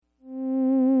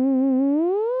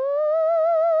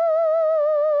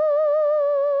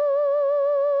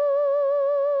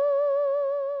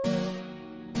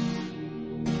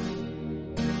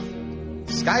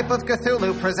Type of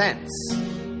Cthulhu presents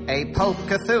a Pulp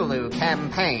Cthulhu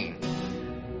campaign.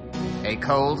 A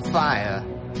Cold Fire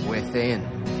Within.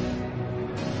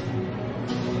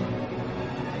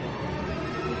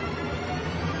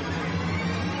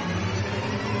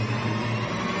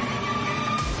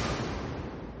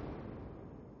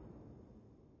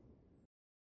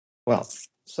 Well,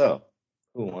 so,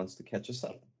 who wants to catch us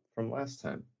up from last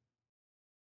time?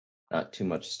 Not too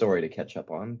much story to catch up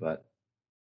on, but...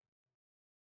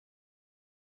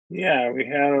 Yeah, we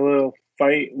had a little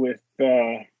fight with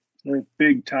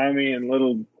Big Tommy and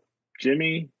Little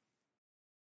Jimmy.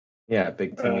 Yeah,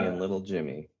 Big Timmy and Little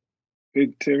Jimmy.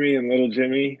 Big Timmy and Little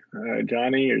Jimmy.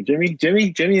 Johnny or Jimmy?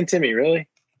 Jimmy and Timmy, really?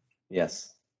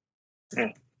 Yes. Yeah.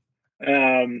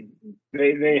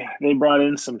 They brought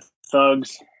in some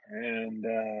thugs, and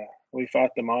we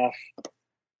fought them off,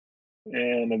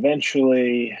 and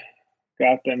eventually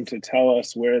got them to tell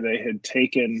us where they had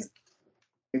taken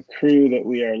the crew that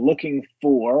we are looking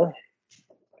for,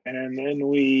 and then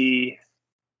we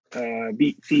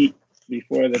beat feet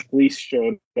before the police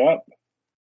showed up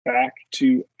back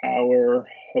to our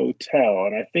hotel,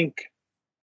 and I think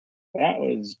that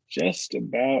was just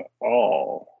about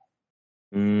all.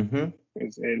 Mm-hmm. It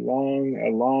was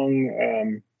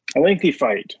a lengthy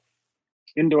fight.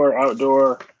 Indoor,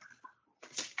 outdoor,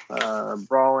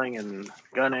 brawling and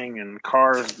gunning and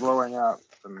cars blowing up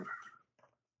and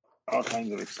all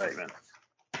kinds of excitement.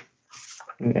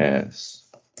 Yes.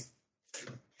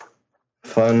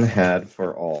 Fun had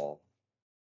for all.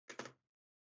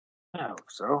 I hope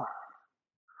so.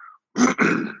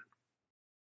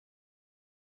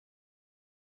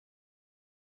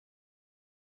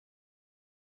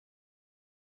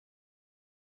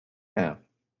 Yeah.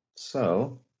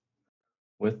 So,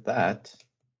 with that,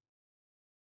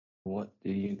 what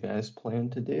do you guys plan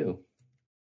to do?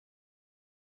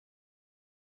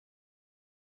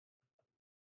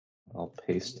 I'll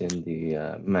paste in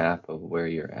the map of where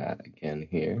you're at again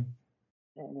here.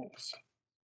 Oh, nice.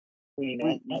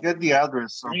 We get the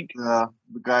address of the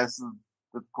guys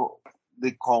that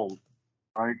they called,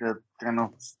 right? That kind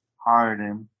of hired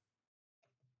him.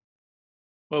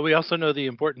 Well, we also know the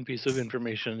important piece of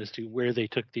information as to where they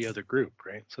took the other group,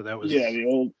 right? So that was the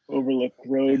old Overlook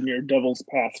Road near Devil's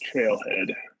Path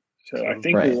Trailhead. So I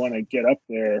think we want to get up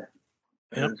there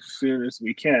as soon as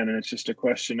we can, and it's just a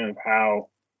question of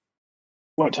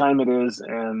what time it is,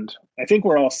 and I think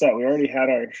we're all set. We already had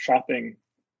our shopping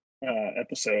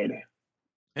episode.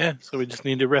 Yeah, so we just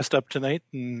need to rest up tonight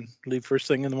and leave first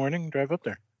thing in the morning and drive up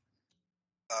there.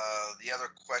 The other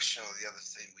question, or the other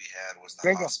thing we had was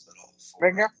the hospital.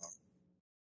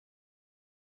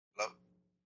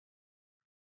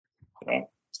 Hello?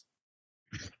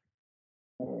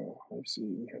 Let's see,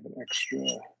 we have an extra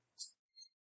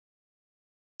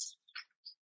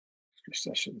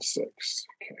session 6.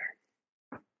 Okay.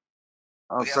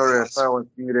 Oh, sorry, I thought I was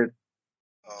muted.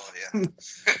 Oh, yeah.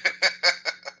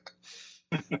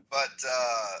 But,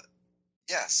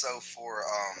 so for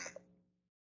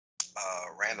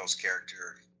Randall's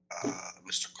character,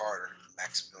 Mr. Carter,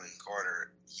 Maximilian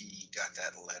Carter, he got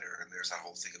that letter, and there's that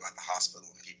whole thing about the hospital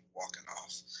and people walking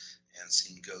off and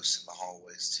seeing ghosts in the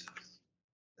hallways, too.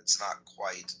 It's not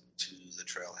quite to the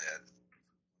trailhead.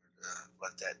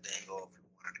 Let that dangle if we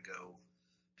wanted to go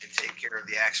and take care of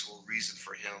the actual reason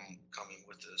for him coming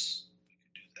with us. We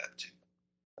could do that, too.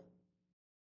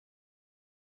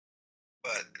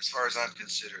 But as far as I'm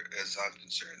concerned, there's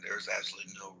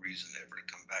absolutely no reason ever to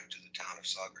come back to the town of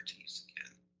Socrates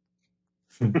again.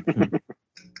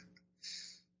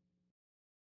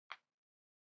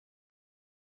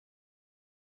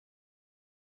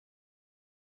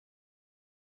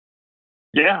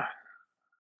 Yeah.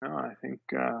 No, I think.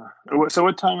 So,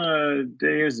 what time of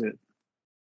day is it?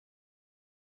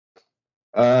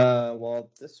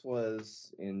 Well, this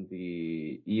was in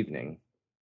the evening,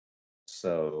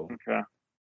 so okay.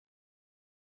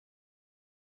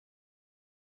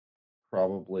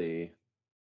 Probably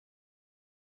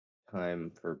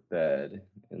time for bed,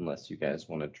 unless you guys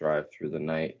want to drive through the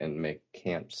night and make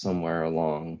camp somewhere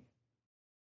along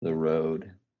the road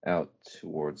out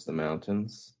towards the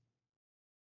mountains.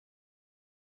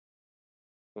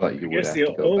 But you would have to go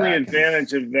back. The only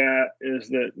advantage of that is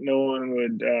that no one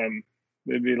would,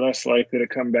 they'd be less likely to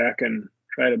come back and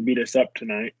try to beat us up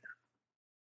tonight.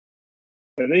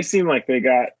 But they seem like they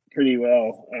got pretty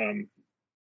well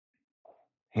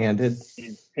handed,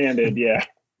 yeah.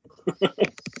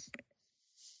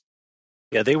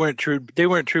 Yeah, they weren't true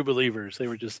believers. They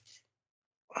were just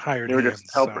hired hands. They were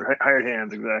just hired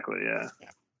hands, exactly, yeah.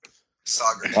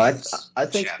 Well, I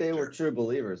think they were true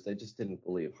believers. They just didn't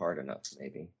believe hard enough,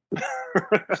 maybe.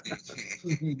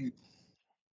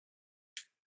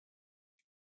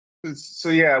 So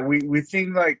yeah, we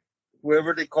think like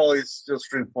whoever they call is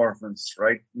just reinforcements,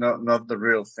 right? Not the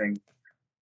real thing.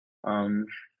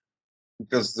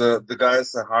 Because the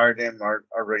guys that hired them are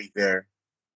already there,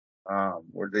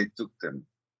 where they took them.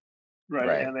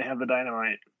 Right. And they have the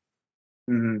dynamite.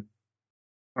 Mm-hmm.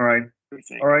 All right.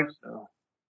 Everything. All right. So,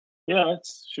 yeah,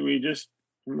 should we just,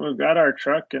 we've got our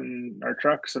trucks and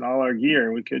all our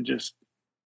gear. We could just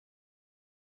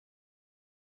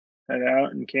head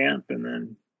out and camp and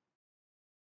then.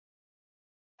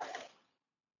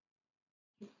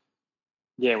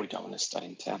 Yeah, we don't want to stay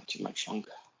in town too much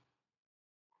longer.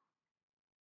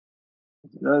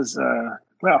 Does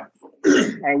well,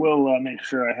 I will make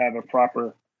sure I have a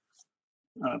proper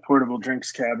portable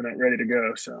drinks cabinet ready to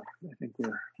go. So I think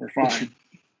we're fine.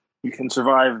 We can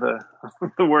survive the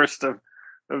the worst of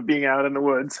being out in the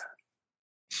woods.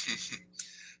 We've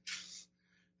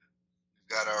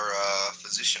got our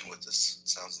physician with us.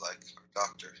 Sounds like our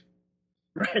doctor.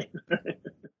 Right.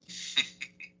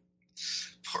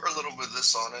 Pour a little bit of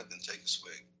this on it, then take a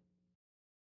swig.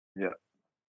 Yeah.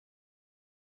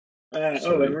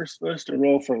 Then we're supposed to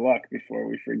roll for luck before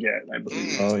we forget, I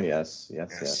believe. Oh, yes.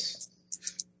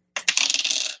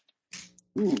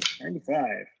 Ooh,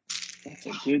 95. That's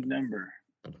a good number.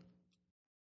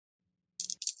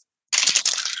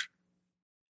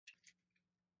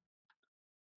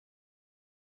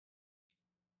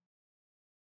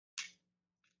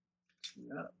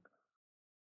 Yeah.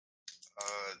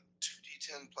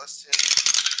 2d10 plus 10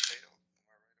 fail. Am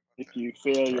I right about If that? you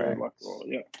fail your Correct. luck roll,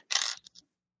 yeah.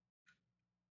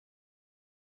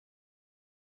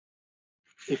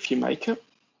 If you make it,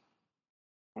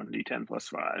 1d10 plus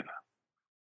 5.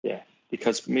 yeah,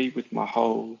 because me with my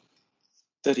whole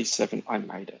 37, I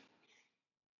made it.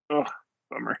 Oh,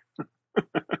 bummer.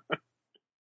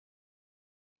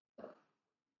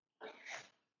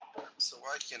 So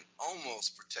I can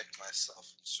almost protect myself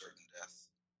from certain death.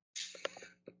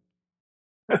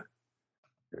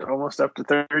 You're almost up to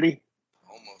 30.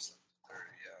 Almost up to 30,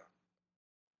 yeah.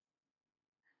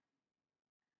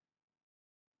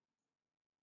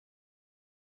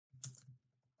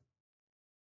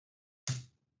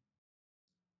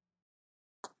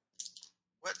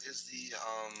 What is the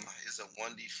is it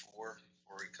 1d4 for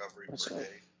recovery That's per right.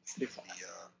 day?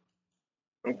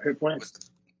 Oh, hit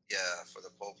points. For the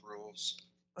pulp rules.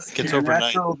 I think it's Your overnight.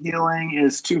 natural healing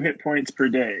is 2 hit points per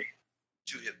day.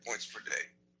 2 hit points per day.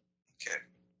 Okay.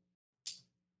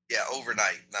 Yeah,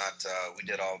 overnight. Not we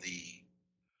did all the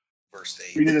first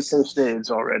aids. We did the first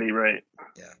aids already, right?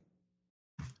 Yeah.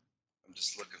 I'm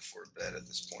just looking for a bed at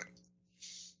this point.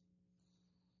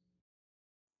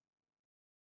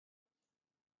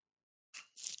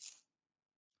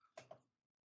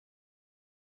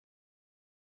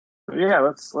 So yeah,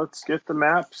 let's get the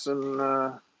maps and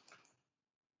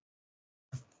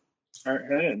start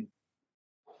heading.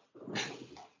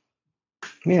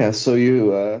 Yeah, so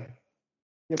you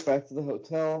get back to the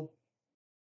hotel,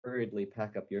 hurriedly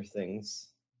pack up your things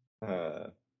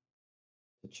to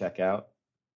check out,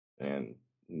 and,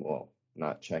 well,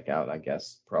 not check out, I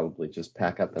guess, probably just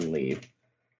pack up and leave.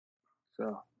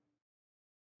 So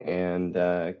And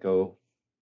go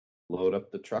load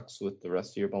up the trucks with the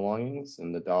rest of your belongings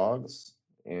and the dogs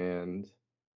and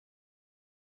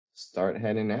start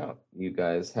heading out. You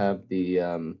guys have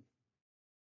the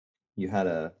you had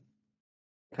a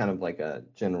kind of like a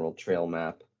general trail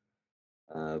map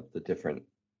of the different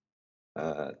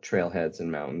trailheads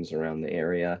and mountains around the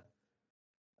area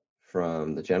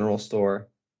from the general store,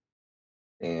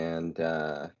 and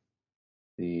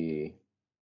the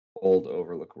Old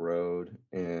Overlook Road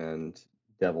and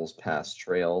Devil's Pass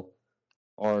Trail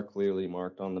are clearly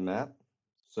marked on the map,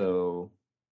 so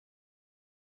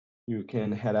you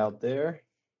can head out there.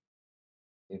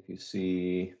 If you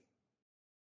see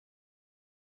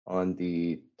on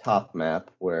the top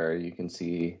map where you can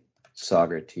see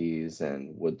Saugerties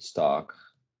and Woodstock,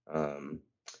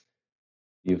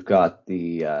 you've got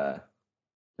the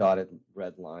dotted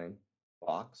red line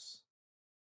box,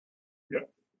 Yep.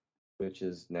 which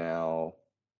is now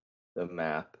the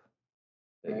map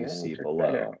that you see check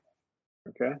below. that out.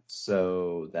 Okay.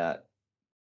 So that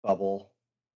bubble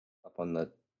up on the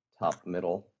top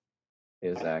middle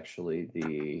is actually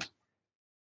the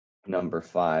number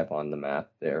 5 on the map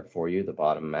there for you, the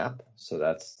bottom map. So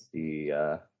that's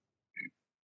the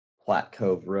Platte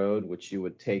Cove Road, which you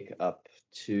would take up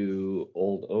to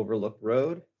Old Overlook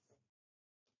Road.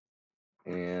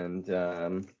 And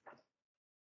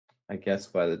I guess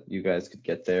you guys could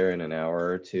get there in an hour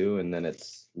or two, and then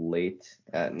it's late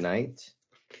at night.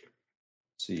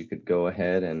 So you could go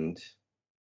ahead and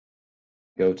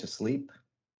go to sleep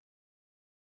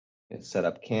and set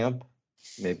up camp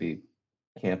maybe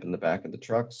camp in the back of the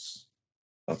trucks.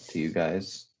 Up to you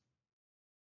guys.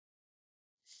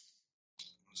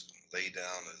 I'm just going to lay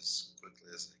down as quickly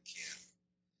as I can.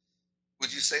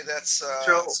 Would you say that's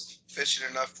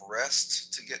sufficient enough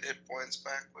rest to get hit points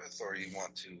back with, or you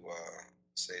want to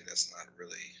say that's not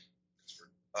really, because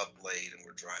we're up late and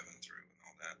we're driving through and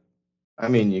all that? I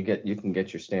mean, you can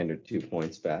get your standard 2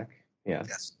 points back. Yeah.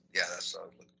 That's what I was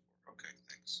looking for. Okay,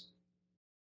 thanks.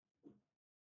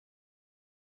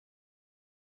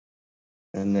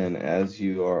 And then as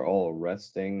you are all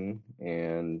resting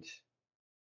and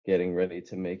getting ready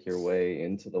to make your way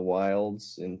into the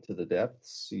wilds, into the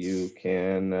depths, you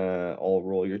can all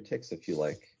roll your ticks if you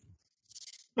like.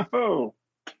 Oh,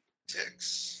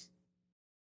 Ticks.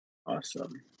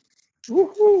 awesome.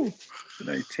 Woohoo! Should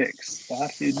I tick?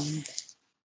 Spot hidden.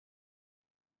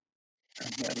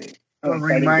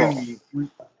 Remind me,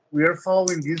 we are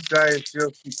following these guys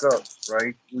just because,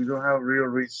 right? We don't have real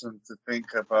reason to think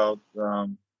about, other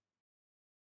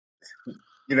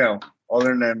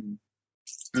than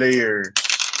player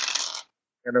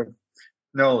kind of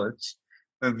knowledge.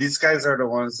 And these guys are the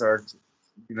ones that are,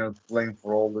 playing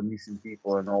for all the missing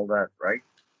people and all that, right?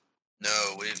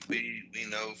 No, we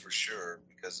know for sure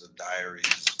because of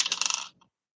diaries,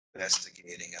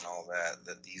 investigating and all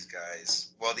that these guys.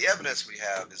 Well, the evidence we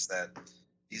have is that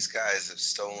these guys have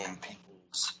stolen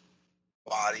people's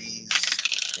bodies,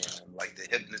 and like the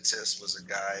hypnotist was a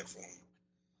guy from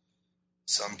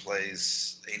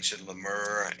someplace ancient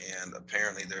Lemur, and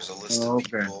apparently there's a list of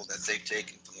people that they've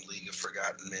taken from the League of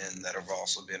Forgotten Men that have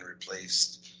also been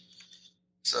replaced.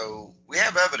 So we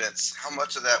have evidence. How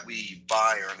much of that we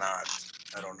buy or not,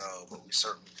 I don't know, but we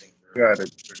certainly think they're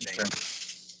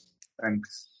dangerous.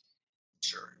 Thanks.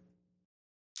 Sure.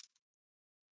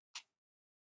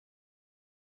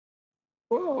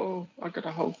 Whoa, I got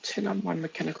a whole 10 on my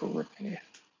mechanical repair.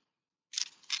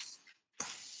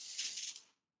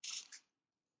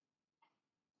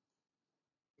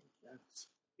 That's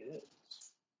it.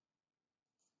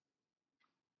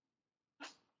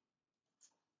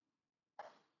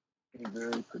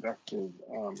 Very productive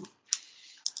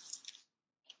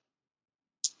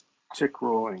tick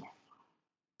rolling.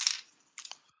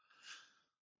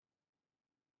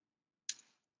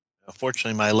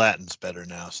 Fortunately, my Latin's better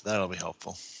now, so that'll be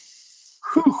helpful.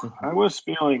 Whew, I was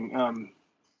feeling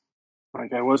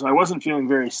like I wasn't feeling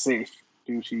very safe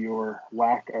due to your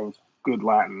lack of good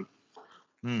Latin.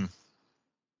 I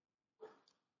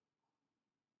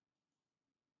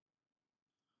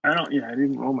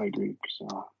didn't roll my Greek,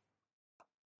 so.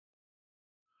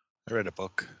 I read a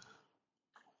book.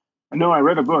 No, I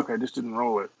read a book. I just didn't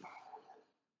roll it.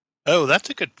 Oh, that's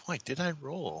a good point. Did I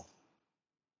roll?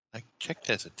 I checked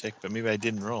as a tick, but maybe I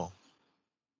didn't roll.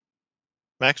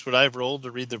 Max, would I have rolled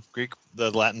to read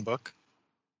the Latin book?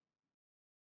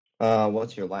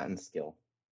 What's your Latin skill?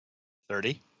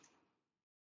 30.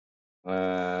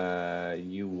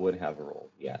 You would have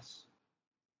rolled, yes.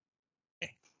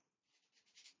 Okay.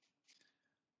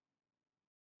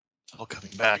 It's all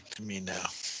coming back to me now.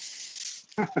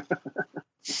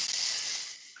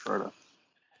 Sort of.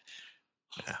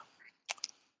 Yeah.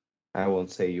 I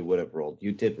won't say you would have rolled.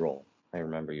 You did roll. I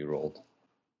remember you rolled.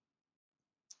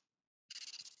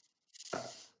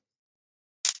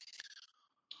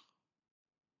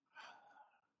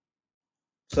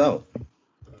 So,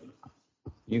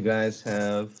 you guys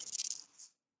have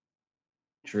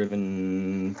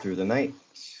driven through the night,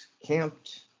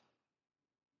 camped,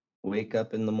 wake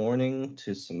up in the morning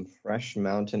to some fresh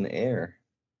mountain air.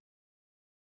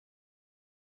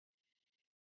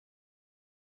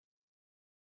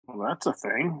 Well, that's a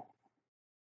thing.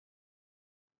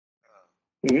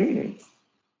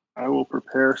 I will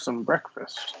prepare some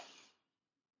breakfast.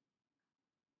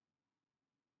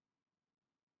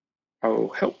 I will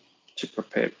help to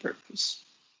prepare breakfast.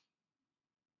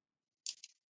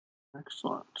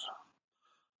 Excellent.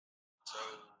 So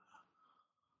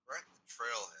we're at the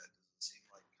trailhead. Does it seem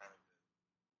like kind of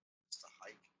just a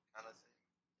hike kind of thing,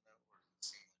 or does it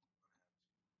seem like we're going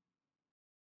to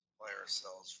have to play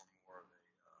ourselves for more of a run?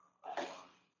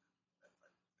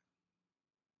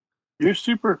 You're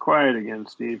super quiet again,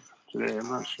 Steve, today. I'm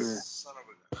not sure. Son of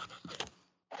a gun.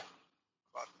 How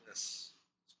about this?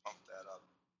 Let's pump that up.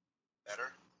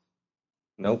 Better?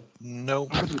 Nope.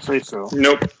 I wouldn't say so.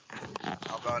 Nope.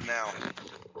 How about now?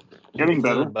 Getting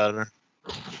better. Better.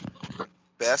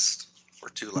 Best or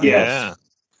too loud? Yeah.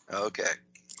 Okay.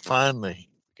 Finally,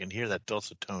 I can hear that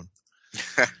dulcet tone.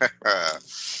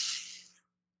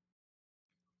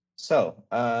 So,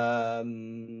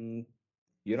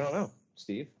 you don't know,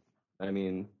 Steve. I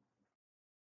mean,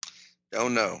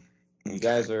 don't know. You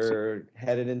guys are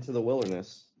headed into the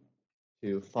wilderness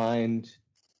to find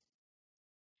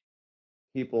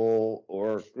people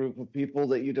or group of people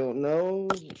that you don't know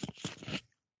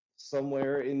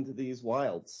somewhere into these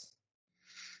wilds.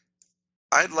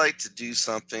 I'd like to do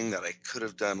something that I could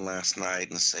have done last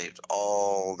night and saved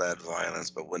all that violence,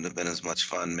 but wouldn't have been as much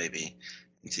fun, maybe.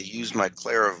 And to use my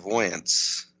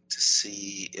clairvoyance to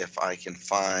see if I can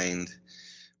find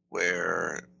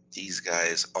where these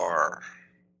guys are.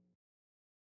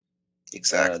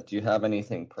 Exactly. Do you have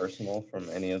anything personal from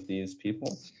any of these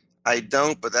people? I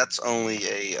don't, but that's only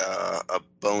a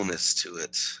bonus to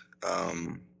it. I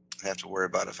have to worry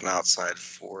about if an outside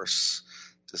force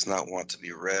does not want to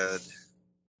be read.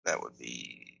 That would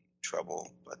be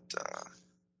trouble. But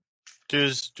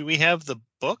Do we have the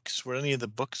books? Were any of the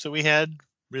books that we had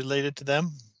related to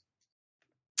them?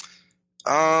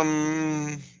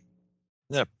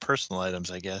 They're personal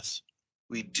items, I guess.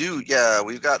 We do, yeah.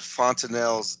 We've got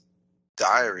Fontenelle's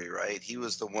diary, right? He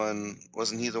was the one,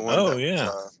 wasn't he the one? Oh, that,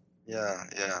 yeah.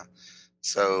 Yeah.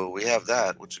 So we have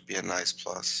that, which would be a nice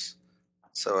plus.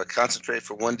 So I concentrate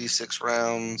for 1d6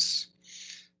 rounds.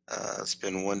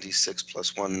 Spend 1d6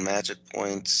 plus 1 magic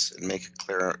points and make a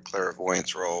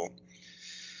clairvoyance roll.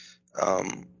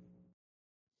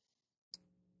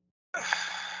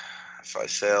 If I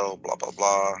fail, blah, blah,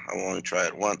 blah, I will only try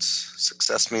it once.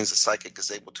 Success means the psychic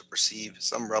is able to perceive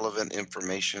some relevant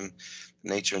information, the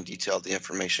nature and detail of the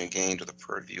information gained, or the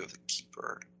purview of the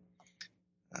keeper.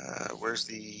 Where's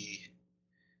the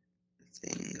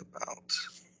thing about?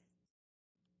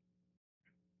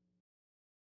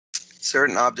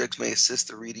 Certain objects may assist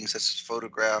the reading, such as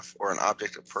photograph or an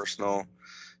object of personal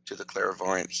to the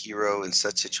clairvoyant hero. In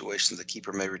such situations, the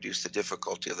keeper may reduce the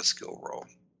difficulty of the skill roll.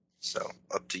 So,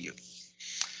 up to you.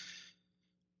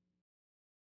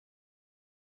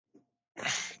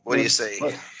 What do you say?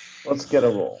 Let's get a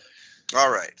roll.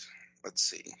 All right. Let's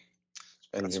see.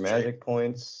 Spend your magic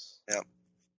points. Yep.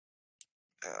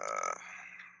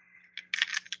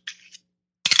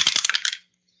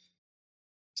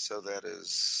 So that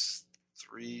is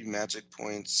 3 magic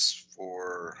points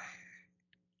for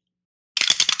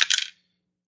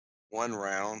 1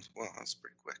 round. Well, that's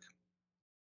pretty quick.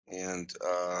 And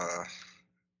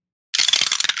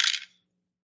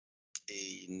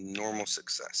a normal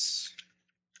success.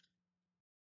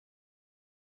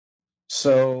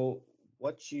 So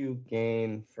what you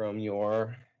gain from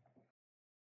your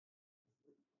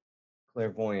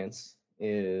clairvoyance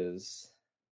is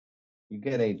you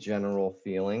get a general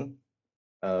feeling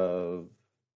of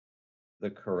the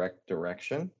correct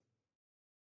direction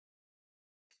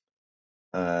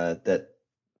that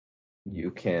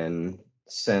you can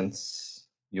sense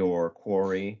your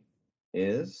quarry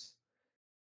is,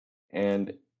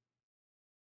 and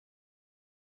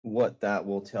what that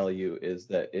will tell you is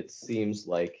that it seems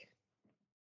like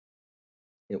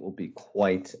it will be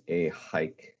quite a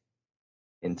hike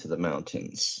into the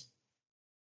mountains.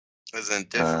 As in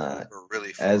difficult or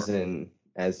really far?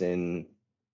 As in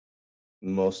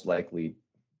most likely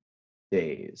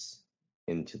days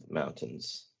into the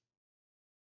mountains.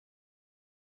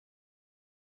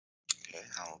 Okay,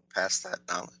 I'll pass that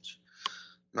knowledge.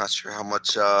 Not sure how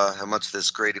much of this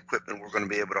great equipment we're going to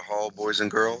be able to haul, boys and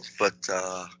girls, but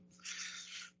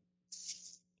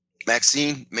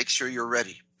Maxine, make sure you're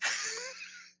ready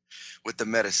with the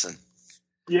medicine.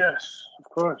 Yes, of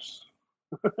course.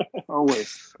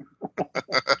 Always.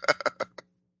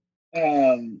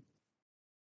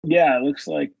 Yeah, it looks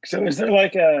like. So is there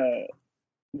like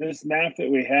this map that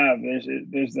we have?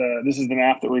 This is the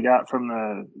map that we got from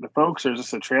the folks, or is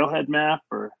this a trailhead map,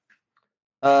 or?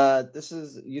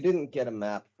 You didn't get a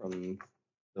map from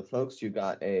the folks. You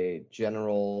got a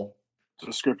general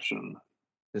description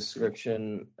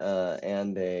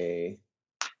and a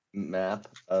map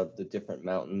of the different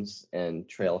mountains and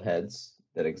trailheads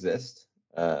that exist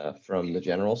from the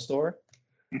general store.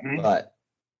 Mm-hmm. But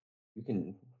you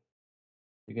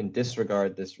can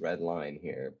disregard this red line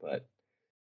here, but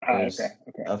there's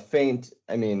a faint,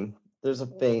 there's a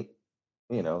faint,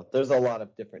 there's a lot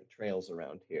of different trails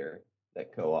around here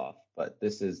that go off, but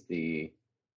this is the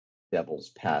Devil's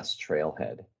Pass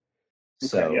trailhead.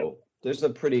 So there's a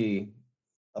pretty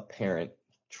apparent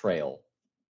trail.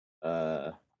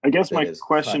 I guess my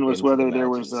question was whether there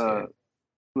was a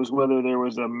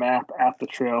map at the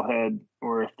trailhead,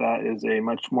 or if that is a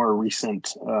much more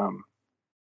recent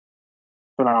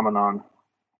phenomenon.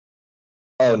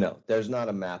 Oh no, there's not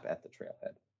a map at the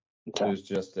trailhead. Okay. There's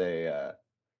just there's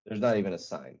not even a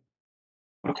sign.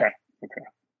 Okay.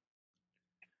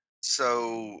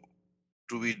 So,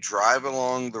 do we drive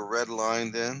along the red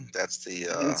line then? That's the.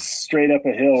 It's straight up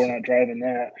a hill. We're not driving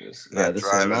that. This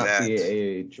will not be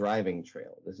a driving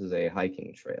trail. This is a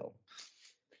hiking trail.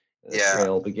 The Yeah.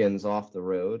 trail begins off the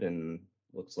road and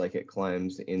looks like it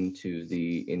climbs into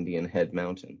the Indian Head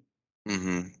Mountain.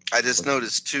 I just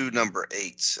noticed 2 number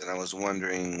 8s, and I was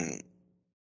wondering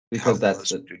Because how that's close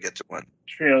the to get to one.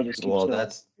 Trail just keeps going.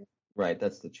 that's right.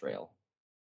 That's the trail.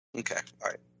 Okay, all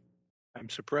right. I'm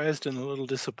surprised and a little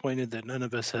disappointed that none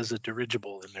of us has a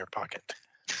dirigible in their pocket.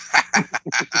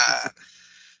 A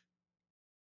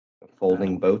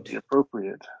folding boat. Be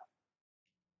appropriate.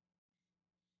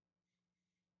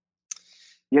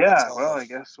 Yeah, That's all. well, I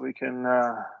guess we can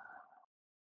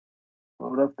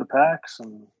load up the packs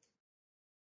and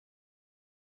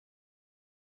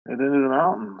head into the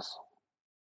mountains.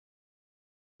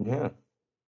 Yeah.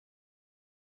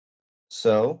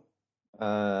 So,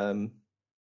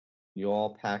 you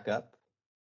all pack up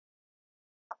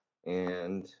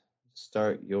and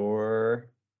start your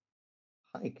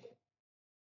hike.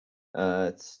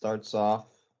 It starts off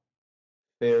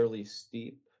fairly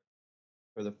steep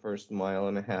for the first mile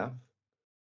and a half,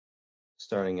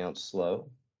 starting out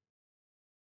slow.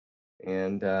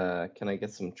 And can I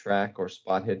get some track or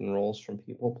spot hidden rolls from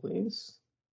people, please?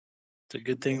 It's a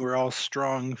good thing we're all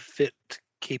strong, fit,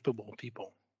 capable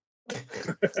people.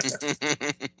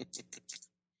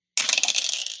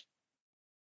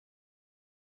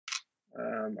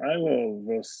 I will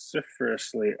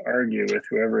vociferously argue with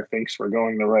whoever thinks we're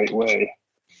going the right way.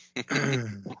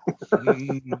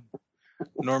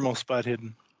 Normal spot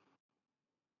hidden.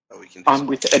 Oh, we can do I'm some-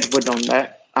 with Edward on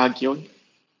that, arguing.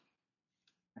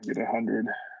 I get 100.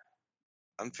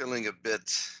 I'm feeling a bit.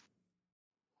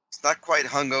 It's not quite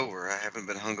hungover. I haven't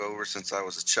been hungover since I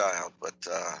was a child, but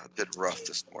a bit rough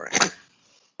this morning.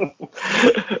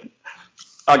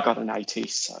 I got an 80,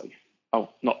 so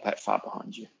not that far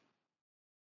behind you.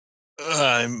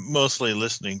 I'm mostly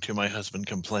listening to my husband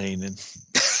complain, and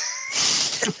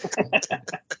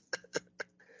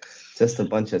Just a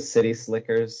bunch of city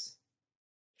slickers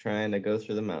trying to go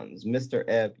through the mountains. Mr.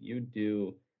 Ebb, you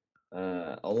do,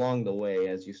 along the way,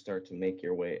 as you start to make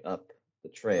your way up the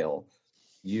trail,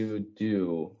 you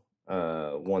do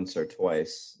once or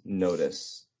twice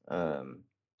notice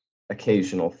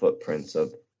occasional footprints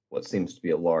of what seems to be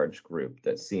a large group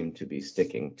that seem to be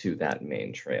sticking to that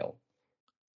main trail.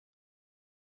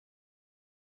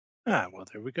 Well,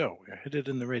 there we go. We're headed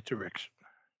in the right direction.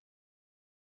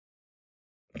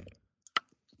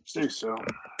 Say so.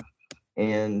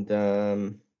 And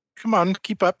Come on,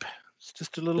 keep up. It's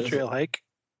just a little Does- trail hike.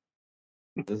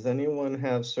 does anyone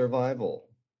have survival?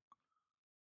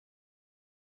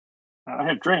 I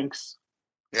have drinks.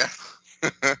 Yeah.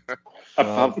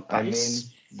 Above I mean,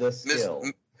 base. the skill.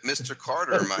 Mr.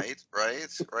 Carter might, right?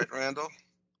 Right, Randall?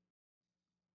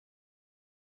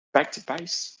 Back to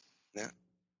base.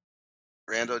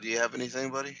 Randall, do you have anything,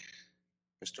 buddy?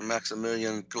 Mr.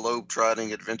 Maximilian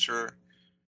Globe-Trotting Adventurer?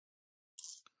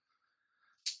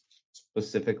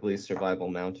 Specifically Survival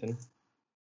Mountain.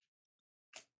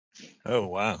 oh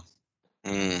wow,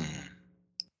 Mm.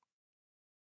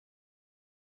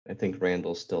 I think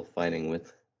Randall's still fighting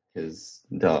with his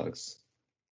dogs.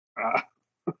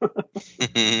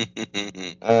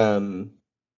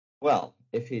 Well,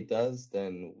 if he does,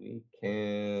 then we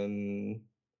can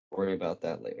worry about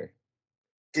that later.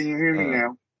 Can you hear me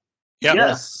now? Yep.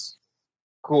 Yes.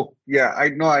 Cool. Yeah, I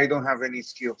know I don't have any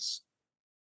skills.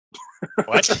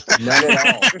 what? None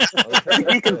at all.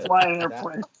 Okay, He can good. fly an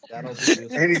airplane. That'll be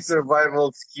useful. Any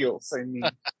survival skills, I mean.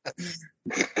 I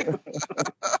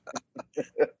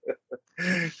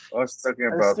was talking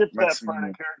I about skipped that part Maximilian.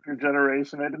 of character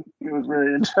generation. I didn't think it was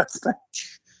very interesting.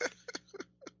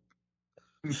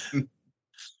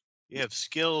 You have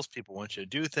skills. People want you to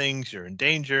do things. You're in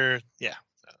danger. Yeah.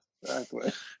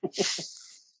 Exactly.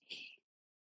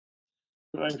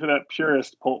 Going for that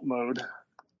purist pulp mode.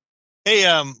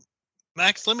 Hey,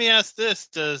 Max, let me ask this: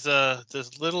 Does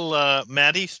little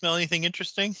Maddie smell anything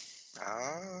interesting?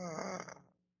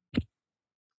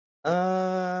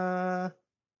 Ah.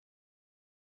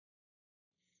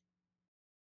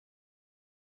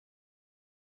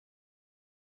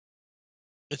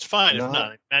 It's fine if Not-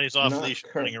 not. Maddie's off not leash,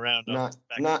 cur- running around.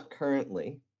 Not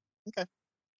currently.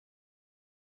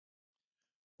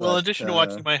 Well, in but, addition to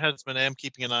watching my husband, I am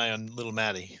keeping an eye on little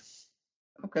Maddie.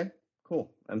 Okay,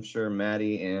 cool. I'm sure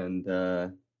Maddie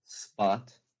and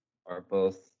Spot are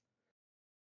both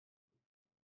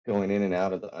going in and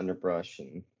out of the underbrush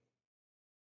and,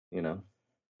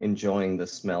 enjoying the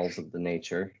smells of the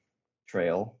nature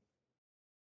trail.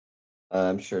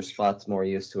 I'm sure Spot's more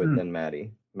used to it than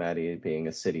Maddie. Maddie being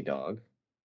a city dog.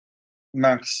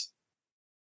 Max,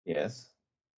 Yes.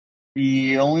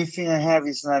 the only thing I have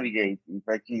is navigate. If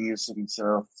I can use it instead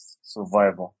of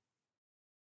survival.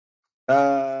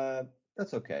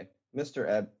 That's okay. Mr.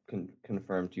 Ebb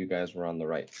confirmed you guys were on the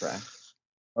right track.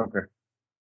 Okay.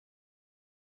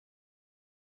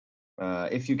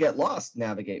 If you get lost,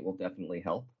 Navigate will definitely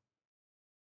help.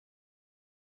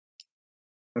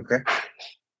 Okay.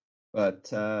 But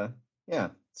yeah,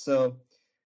 so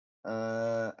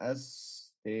as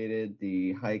stated,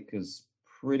 the hike is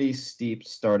pretty steep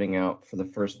starting out for the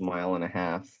first mile and a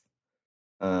half.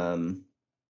 And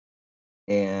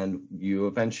you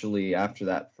eventually, after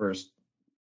that first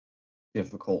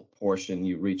difficult portion,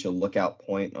 you reach a lookout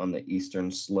point on the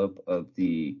eastern slope of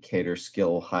the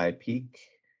Caterskill High Peak.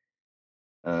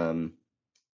 And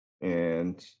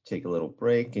take a little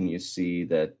break, and you see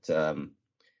that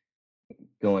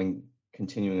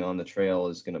continuing on the trail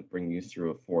is going to bring you through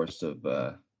a forest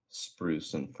of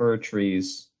spruce and fir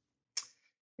trees.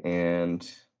 And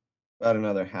about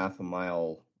another half a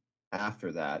mile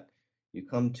after that, you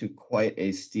come to quite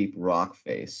a steep rock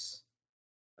face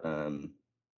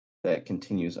that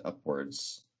continues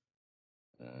upwards,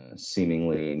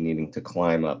 seemingly needing to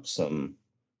climb up some.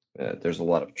 There's a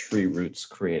lot of tree roots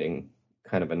creating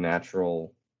kind of a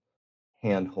natural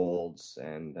handholds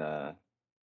and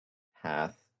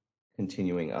path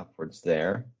continuing upwards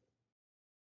there.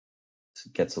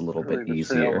 It gets a little bit The trail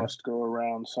easier. must go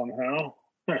around somehow.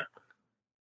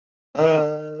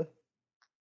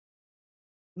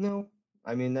 No,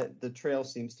 I mean the trail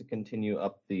seems to continue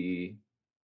up the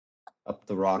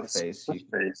rock face.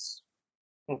 Face.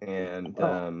 And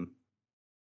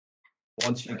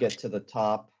once you get to the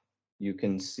top, you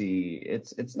can see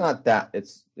it's not that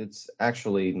it's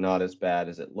actually not as bad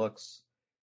as it looks.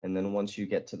 And then once you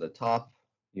get to the top,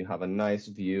 you have a nice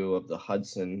view of the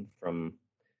Hudson from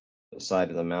the side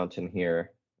of the mountain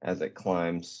here as it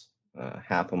climbs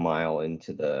half a mile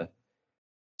into the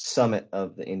summit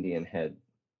of the Indian Head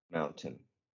Mountain.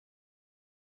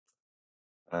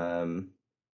 Then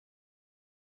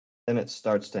it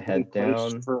starts to head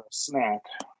down for a snack.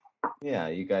 Yeah,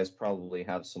 you guys probably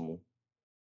have some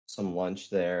lunch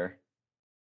there.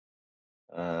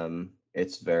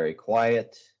 It's very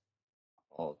quiet,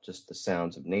 all just the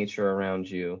sounds of nature around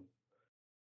you.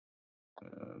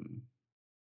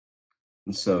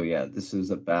 And so yeah, this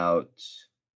is at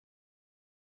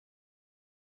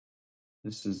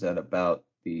about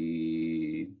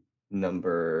the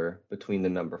number between the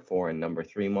number 4 and number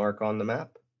 3 mark on the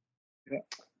map. Yeah.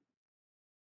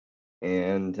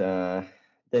 And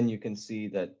then you can see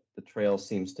that the trail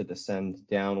seems to descend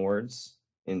downwards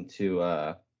into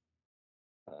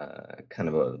kind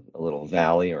of a little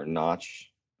valley or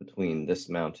notch between this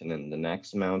mountain and the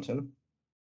next mountain.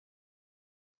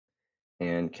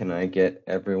 And can I get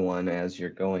everyone, as you're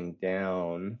going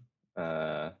down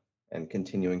and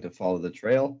continuing to follow the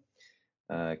trail,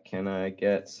 can I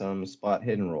get some spot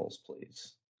hidden rolls,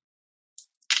 please?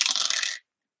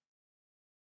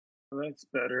 Well, that's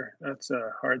better. That's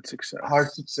a hard success.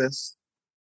 Hard success.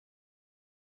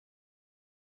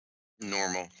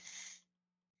 Normal.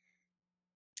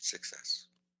 Success.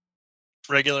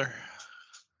 Regular.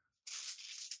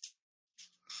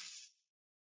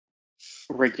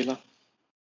 Regular.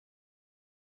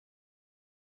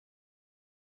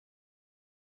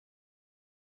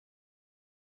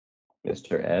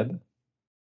 Mr. Ebb?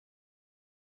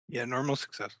 Yeah, normal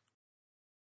success.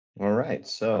 All right,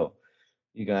 so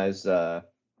you guys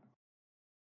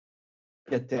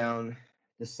get down,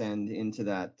 descend into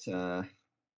that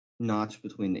notch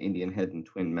between the Indian Head and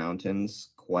Twin Mountains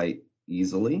quite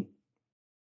easily.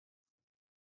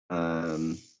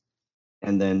 And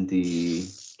then the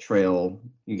trail,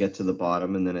 you get to the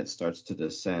bottom, and then it starts to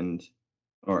descend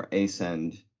or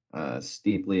ascend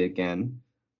steeply again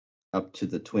up to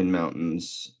the Twin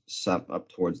Mountains, up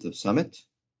towards the summit.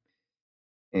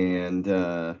 And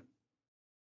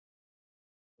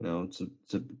it's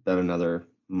about another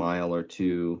mile or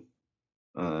two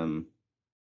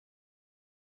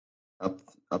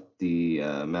up the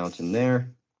mountain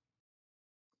there.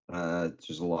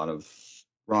 There's a lot of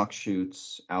rock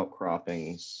chutes,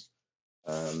 outcroppings,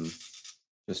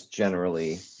 just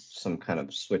generally some kind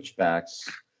of switchbacks.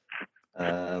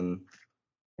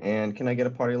 And can I get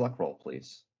a party luck roll,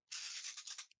 please?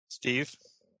 Steve?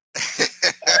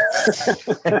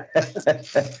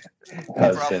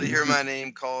 You'll probably hear my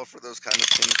name called for those kind of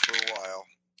things for a while.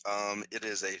 It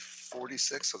is a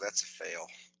 46, so that's a fail.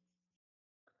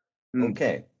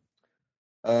 Okay.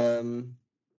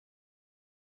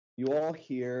 You all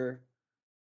hear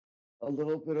a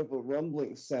little bit of a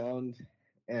rumbling sound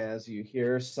as you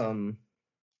hear some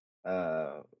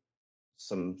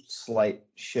slight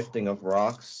shifting of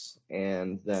rocks,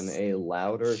 and then a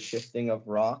louder shifting of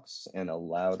rocks, and a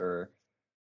louder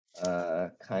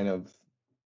kind of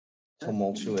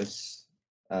tumultuous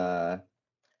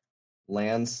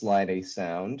landslide a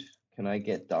sound. Can I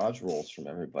get dodge rolls from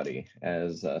everybody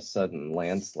as a sudden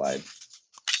landslide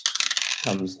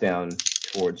comes down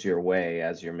towards your way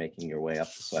as you're making your way up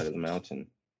the side of the mountain?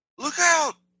 Look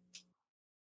out!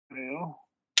 Fail.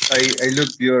 I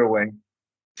looked the other way.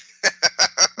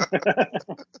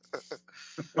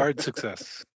 Hard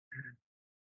success.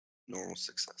 Normal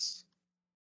success.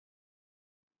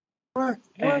 What?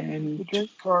 And The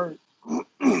drink cart.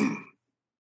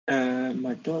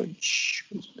 my dodge.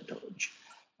 What's my dodge?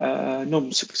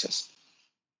 Normal success.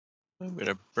 I'm going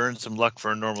to burn some luck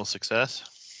for a normal success.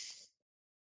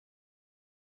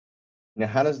 Now,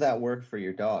 how does that work for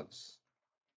your dogs?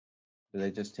 Do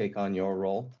they just take on your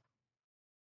role?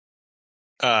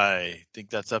 I think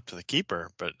that's up to the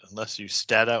keeper, but unless you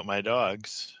stat out my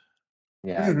dogs.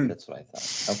 Yeah, that's what I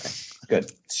thought. Okay,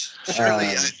 good.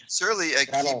 Surely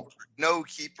that'll- no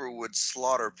keeper would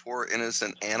slaughter poor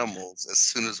innocent animals as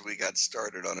soon as we got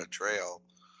started on a trail.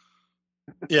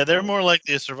 Yeah, they're more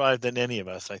likely to survive than any of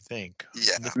us, I think.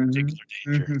 Yeah. In this particular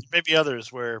danger. Maybe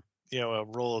others where, a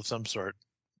roll of some sort,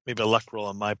 maybe a luck roll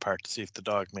on my part to see if the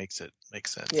dog makes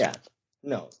sense. Yeah,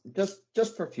 no,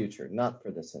 just for future, not for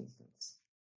this instance.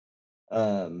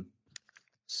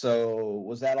 So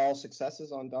was that all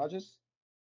successes on dodges?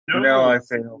 No, I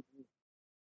failed.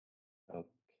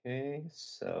 Okay,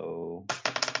 so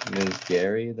Ms.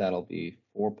 Gary, that'll be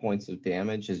 4 points of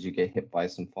damage as you get hit by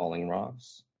some falling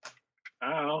rocks.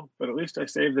 Ow, but at least I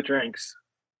saved the drinks.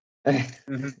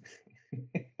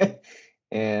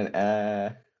 And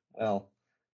well,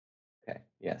 okay,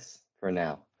 yes, for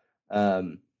now.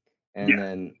 And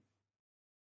then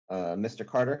Mr.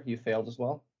 Carter, you failed as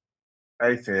well?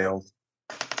 I failed.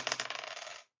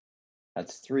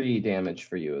 That's 3 damage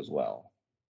for you as well.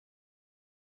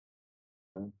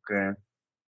 Okay.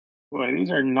 Boy,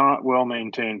 these are not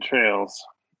well-maintained trails.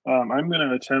 I'm going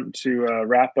to attempt to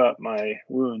wrap up my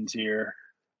wounds here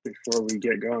before we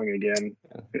get going again.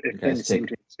 You guys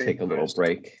take a little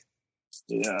break.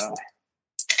 Yeah.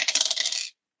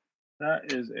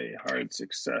 That is a hard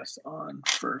success on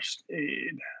first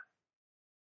aid.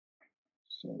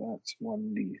 So that's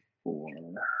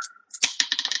 1d4.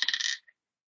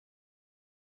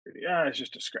 Yeah, it's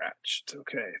just a scratch. It's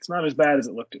okay. It's not as bad as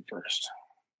it looked at first.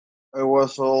 I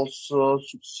was also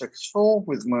successful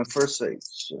with my first aid,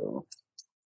 so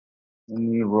let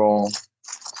me roll.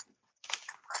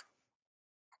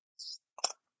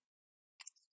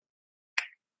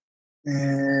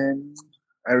 And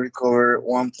I recover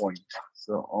 1 point,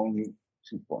 so only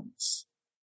 2 points.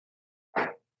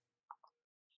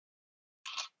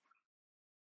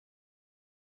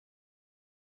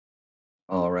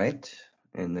 All right,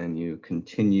 and then you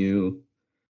continue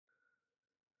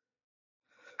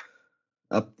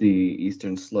up the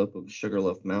eastern slope of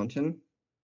Sugarloaf Mountain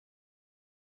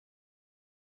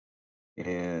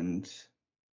and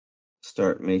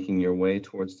start making your way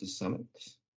towards the summit.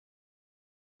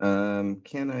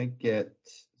 Can I get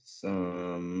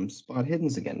some spot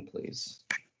hiddens again, please?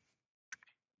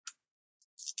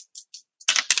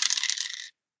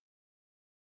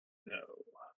 No.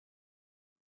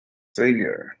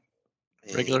 Failure.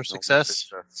 Regular Normal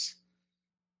success?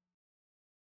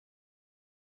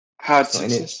 Hard So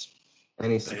success.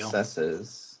 any Fail.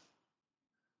 successes?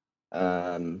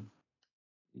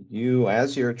 You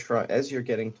as you're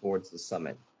getting towards the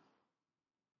summit,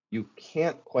 you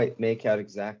can't quite make out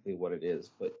exactly what it is,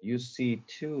 but you see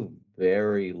 2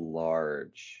 very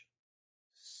large,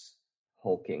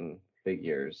 hulking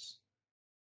figures,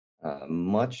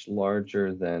 much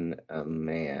larger than a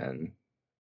man,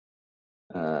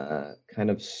 kind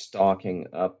of stalking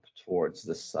up towards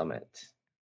the summit.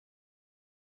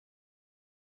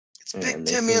 It's Big And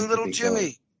they Timmy seem and to Little be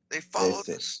Jimmy. They followed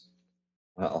say- us.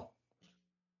 Well,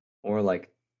 more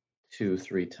like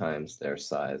 2-3 times their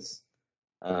size.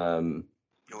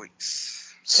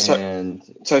 Yikes. And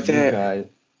So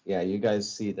you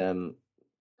guys see them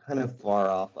kind of far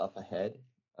off up ahead,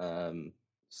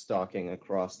 stalking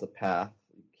across the path.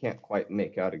 You can't quite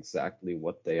make out exactly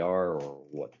what they are or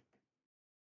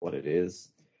what it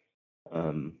is.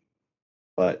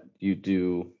 But you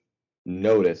do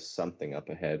notice something up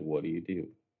ahead. What do you do?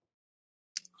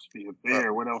 Must be a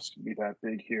bear. What else could be that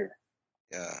big here?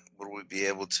 Yeah. Would we be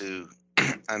able to?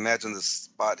 I imagine the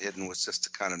spot hidden was just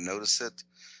to kind of notice it.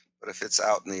 But if it's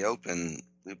out in the open,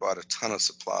 we bought a ton of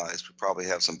supplies. We probably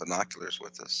have some binoculars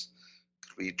with us.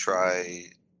 Could we try,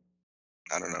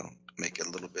 I don't know, make it a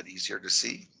little bit easier to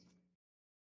see?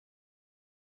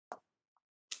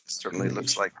 Certainly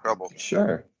looks like trouble.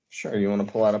 Sure. You want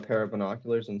to pull out a pair of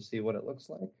binoculars and see what it looks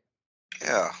like?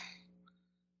 Yeah.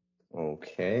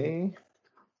 Okay.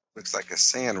 Looks like a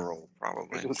sand roll,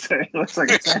 probably. It looks like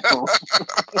a sample.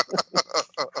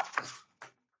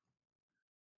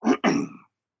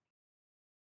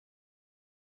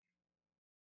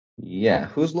 Yeah,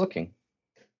 who's looking?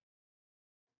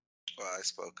 Well, I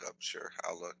spoke up. Sure,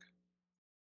 I'll look.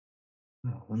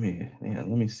 Oh, let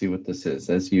me see what this is.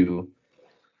 As you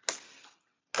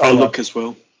I'll look as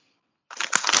well.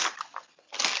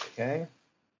 okay,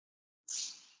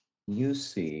 you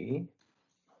see.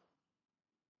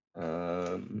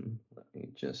 Let me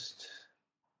just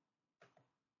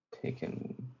take a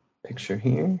picture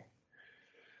here.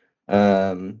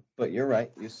 But you're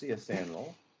right. You see a sand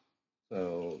roll.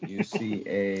 So you see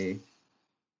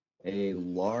a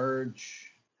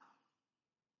large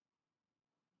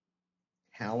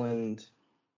taloned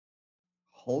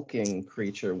hulking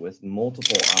creature with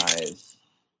multiple eyes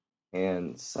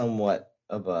and somewhat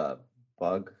of a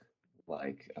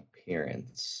bug-like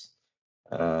appearance.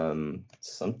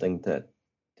 Something that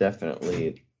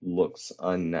definitely looks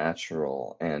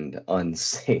unnatural and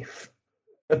unsafe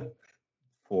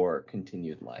for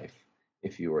continued life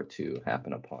if you were to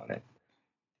happen upon it.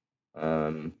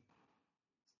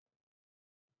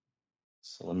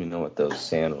 So let me know what those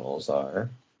sand rolls are,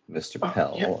 Mr.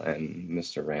 Pell Yep. and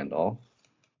Mr. Randolph.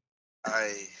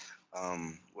 I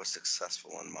was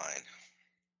successful in mine.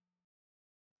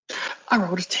 I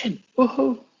rolled a 10.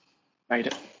 Woohoo! Made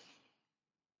it.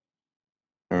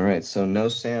 All right, so no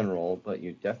sand roll, but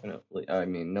you definitely,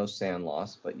 no sand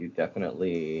loss, but you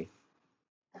definitely,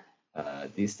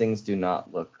 these things do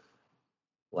not look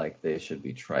like they should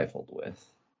be trifled with.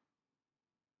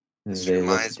 They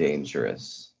look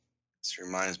dangerous. This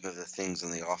reminds me of the things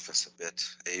in the office a bit.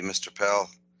 Hey, Mr. Pell,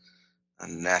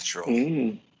 unnatural.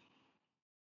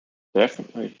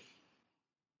 Definitely.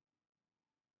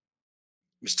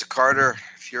 Mr. Carter,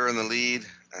 if you're in the lead,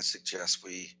 I suggest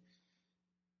we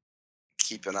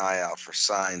keep an eye out for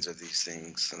signs of these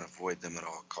things and avoid them at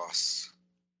all costs.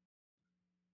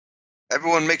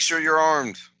 Everyone, make sure you're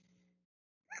armed.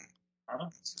 I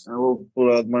will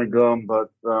pull out my gun,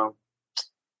 but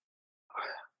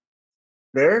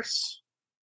bears?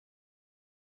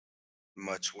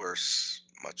 Much worse,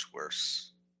 much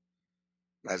worse.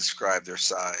 I describe their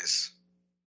size.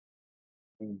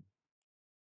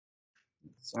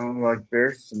 Sound like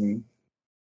bears to me.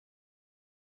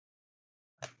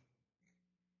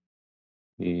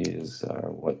 These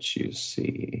are what you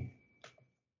see.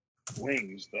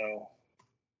 Wings, though.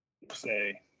 You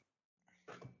say.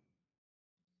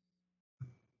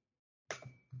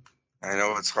 I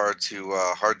know it's hard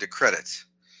to credit,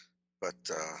 but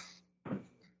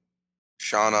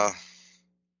Shauna.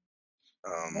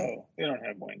 Oh, they don't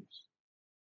have wings.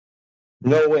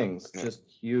 No wings, Yeah. just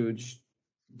huge,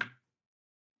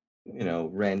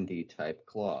 Randy type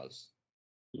claws.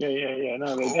 Yeah.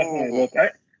 No, they definitely look.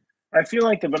 I feel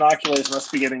like the binoculars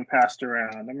must be getting passed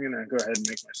around. I'm gonna go ahead and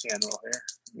make my sand roll here.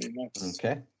 I mean,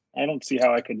 Okay. I don't see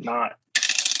how I could not.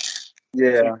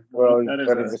 Yeah, well, that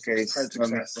that is is the case. hard That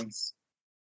makes success. sense.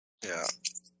 Yeah.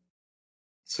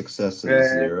 Success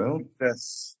is 0.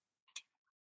 Success.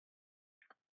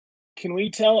 Can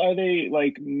we tell? Are they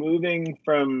like moving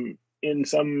from in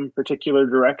some particular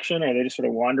direction? Or are they just sort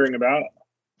of wandering about?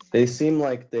 They seem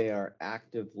like they are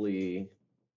actively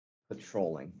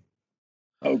patrolling.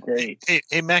 Oh, great.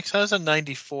 Hey, Max, how does a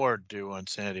 94 do on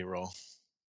sanity roll?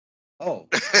 Oh,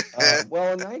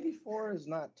 well, a 94 is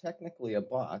not technically a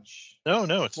botch. No,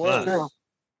 it's Close, not.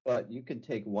 but you could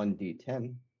take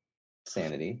 1d10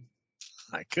 sanity.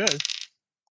 I could.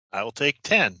 I will take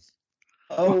 10.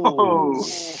 Oh,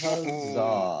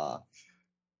 huzzah.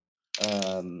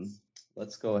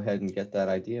 Let's go ahead and get that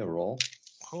idea roll.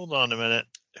 Hold on a minute.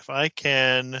 If I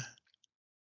can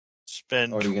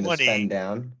spend 20. Or are you going to spend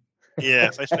down? Yeah,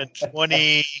 if I spend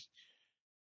 20,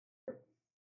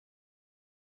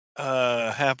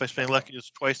 half I spend luck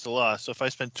is twice the loss. So if I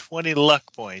spend 20 luck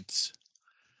points,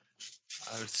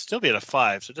 I would still be at a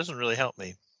 5, so it doesn't really help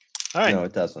me. All right. No,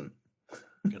 it doesn't.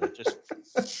 I'm gonna just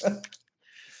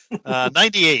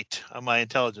 98 on my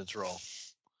intelligence roll.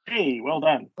 Hey, well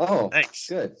done. Oh, thanks.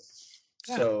 Good.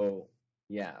 Yeah. So,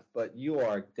 yeah, but you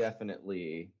are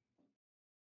definitely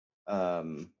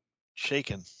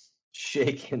shaken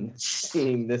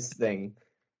seeing this thing,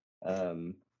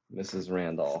 Mrs.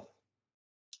 Randolph.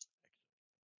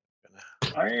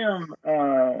 I am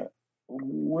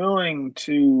willing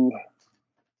to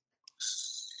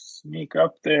sneak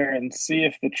up there and see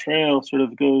if the trail sort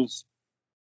of goes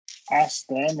past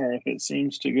them or if it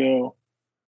seems to go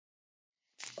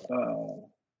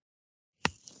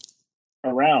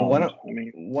around.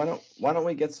 Why don't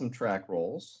we get some track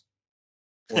rolls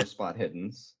or spot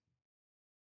hiddens?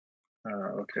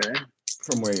 Okay.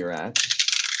 from where you're at.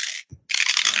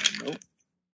 Nope.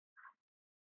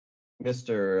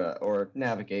 Or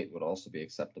navigate would also be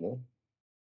acceptable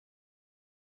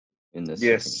in this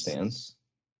Yes. circumstance.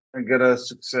 I get a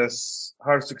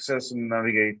hard success in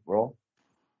navigate roll.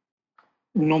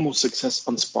 Normal success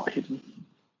on spot hidden.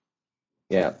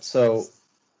 Yeah, so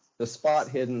the spot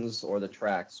hiddens or the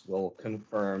tracks will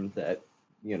confirm that,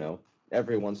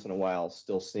 every once in a while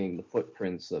still seeing the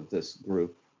footprints of this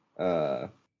group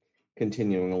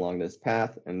continuing along this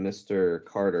path. And Mr.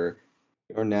 Carter,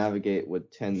 your navigate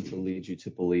would tend to lead you to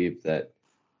believe that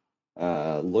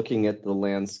looking at the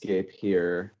landscape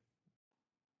here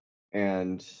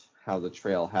and how the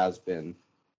trail has been,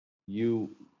 you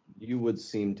would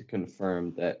seem to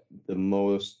confirm that the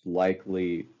most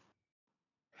likely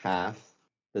path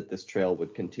that this trail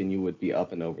would continue would be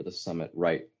up and over the summit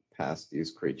right past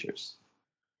these creatures.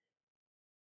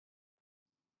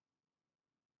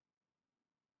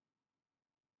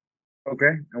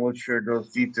 Okay, I will share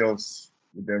those details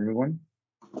with everyone.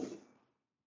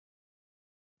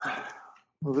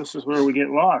 Well, this is where we get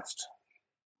lost.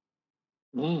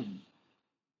 Mm.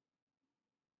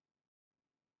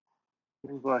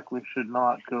 Seems like we should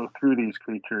not go through these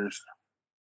creatures.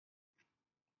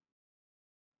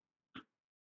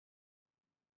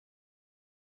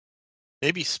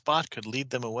 Maybe Spot could lead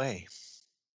them away.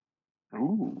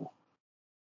 Ooh.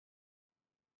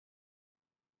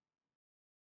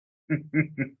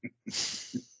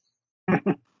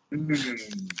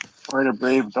 Quite a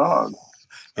brave dog.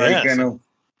 Yeah, I kind of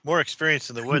more experience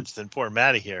in the woods than poor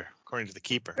Matty here, according to the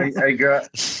keeper. I grab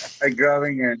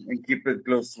it and keep it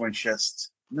close to my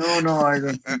chest. No, I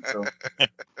don't think so.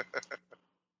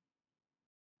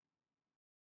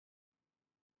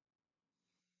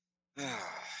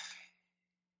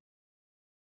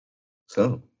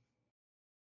 So,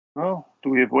 Oh, do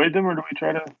we avoid them or do we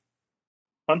try to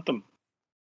hunt them?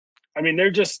 I mean,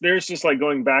 there's just like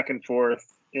going back and forth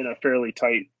in a fairly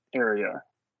tight area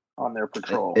on their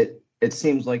patrol. it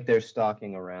seems like they're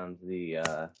stalking around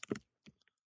the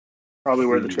Probably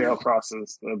where the trail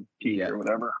crosses the peak or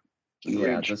whatever.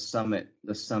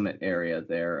 the summit area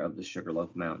there of the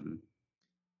Sugarloaf Mountain.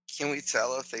 Can we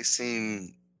tell if they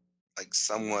seem like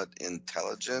somewhat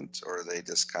intelligent, or are they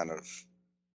just kind of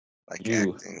like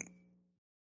acting?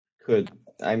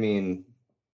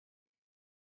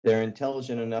 They're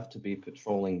intelligent enough to be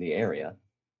patrolling the area,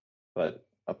 but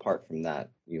apart from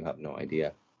that, you have no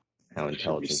idea how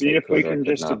intelligent. Should we see if we can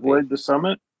just avoid the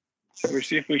summit? Should we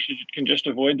see if we can just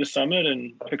avoid the summit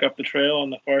and pick up the trail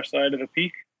on the far side of the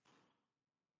peak?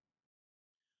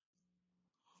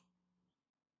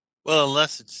 Well,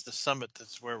 unless it's the summit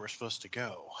that's where we're supposed to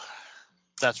go.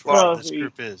 That's where this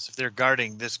group is. If they're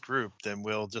guarding this group, then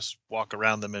we'll just walk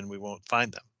around them and we won't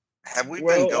find them. Have we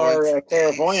been going? Our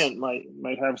clairvoyant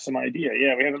might have some idea.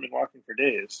 Yeah, we haven't been walking for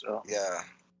days, so. Yeah,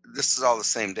 this is all the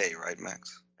same day, right,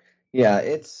 Max? Yeah,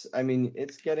 it's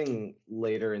getting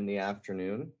later in the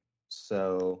afternoon,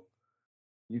 so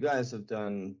you guys have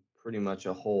done pretty much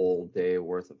a whole day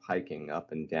worth of hiking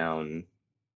up and down,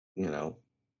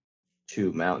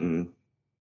 2 mountain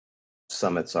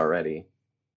summits already.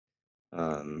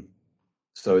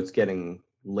 So it's getting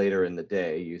later in the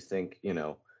day. You think,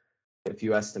 if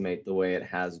you estimate the way it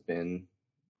has been,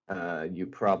 you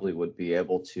probably would be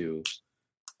able to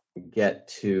get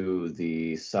to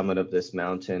the summit of this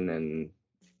mountain and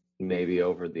maybe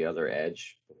over the other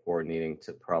edge before needing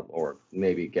to or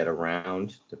maybe get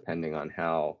around, depending on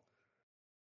how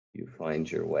you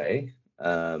find your way,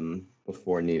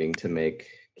 before needing to make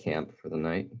camp for the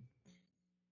night.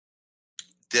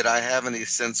 Did I have any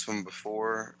sense from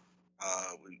before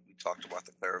we talked about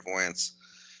the clairvoyance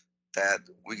that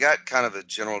we got kind of a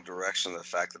general direction of the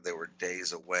fact that they were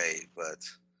days away, but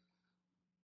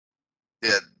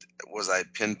was I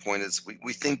pinpointed?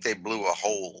 We think they blew a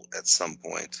hole at some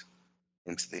point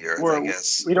into the earth, I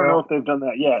guess. We don't know if they've done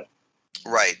that yet.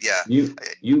 Right, yeah.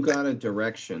 You got a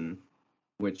direction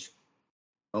which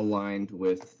aligned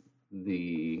with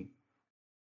the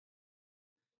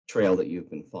trail that you've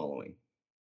been following.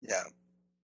 Yeah.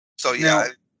 So, yeah,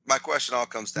 my question all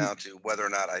comes down to whether or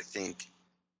not I think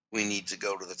we need to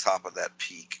go to the top of that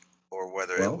peak, or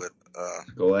whether it would...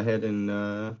 Go ahead and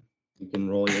you can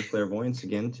roll your clairvoyance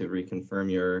again to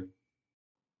reconfirm your...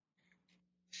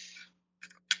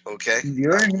 Okay. On the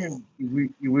other hand, if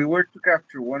we were to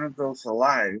capture one of those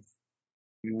alive,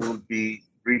 we would be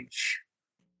rich.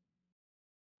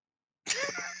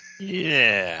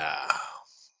 Yeah.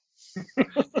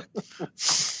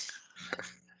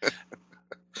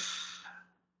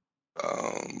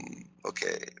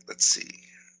 Okay, let's see.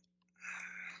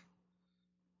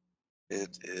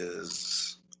 It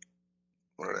is,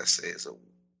 what did I say, is a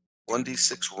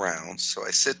 1d6 rounds. So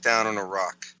I sit down on a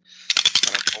rock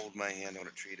and I hold my hand on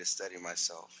a tree to steady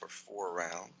myself for 4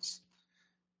 rounds.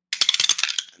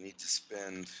 I need to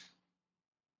spend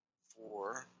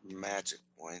 4 magic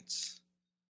points.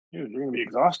 Dude, you're gonna be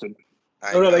exhausted.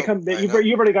 I Oh no, know, I You've know.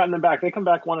 already gotten them back. They come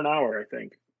back 1 an hour, I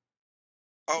think.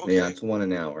 Oh, okay, Yeah, it's 1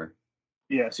 an hour.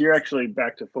 Yeah, so you're actually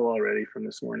back to full already from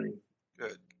this morning.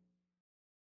 good.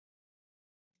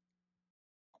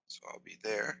 So I'll be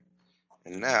there.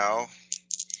 And now,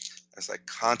 as I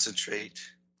concentrate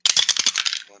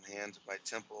one hand to my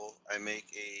temple, I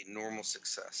make a normal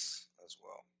success as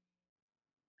well.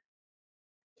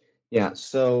 Yeah,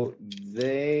 so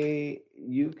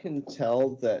you can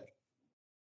tell that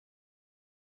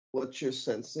what you're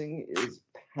sensing is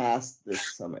past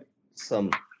this summit,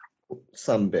 some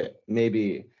bit,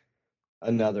 maybe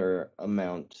another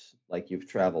amount like you've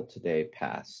traveled today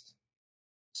past.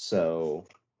 So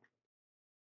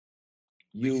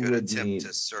you We could would attempt need,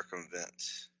 to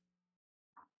circumvent,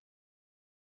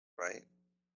 right?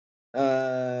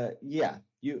 yeah,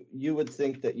 you would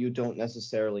think that you don't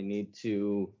necessarily need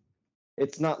to.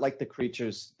 It's not like the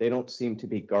creatures, they don't seem to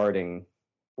be guarding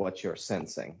what you're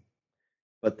sensing,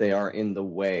 but they are in the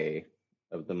way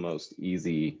of the most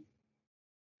easy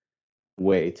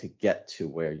way to get to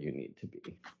where you need to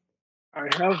be. I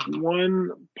have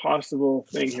one possible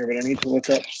thing here, but I need to look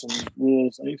up some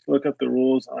rules. I need to look up the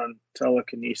rules on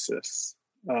telekinesis.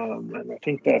 And I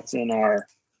think that's in our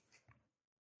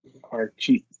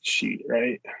cheat sheet,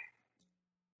 right?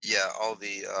 Yeah, all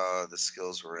the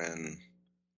skills were in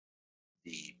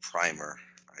the primer,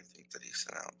 I think, that he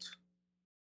sent out.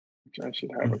 Which I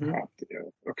should have a Mhm. copy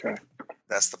of. Okay.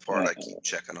 That's the part I keep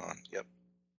checking on. Yep.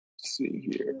 Let's see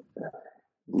here.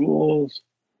 Rules.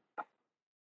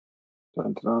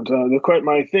 Dun, dun, dun.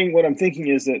 What I'm thinking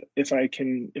is that if I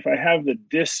have the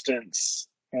distance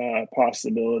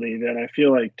possibility, then I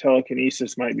feel like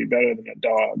telekinesis might be better than a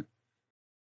dog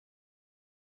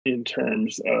in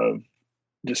terms of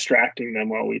distracting them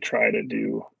while we try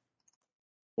to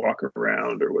walk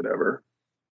around or whatever.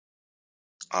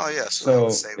 Oh yeah, so that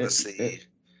would So save us the.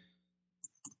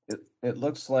 it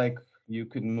looks like you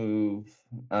can move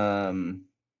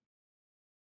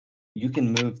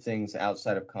things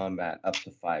outside of combat up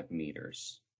to 5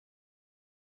 meters.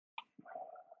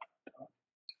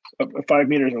 5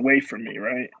 meters away from me,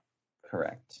 right?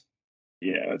 Correct.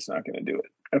 Yeah, that's not going to do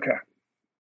it. Okay.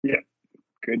 Yeah,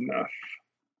 good enough.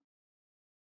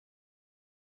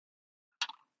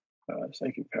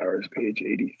 Psychic powers, page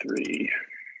 83.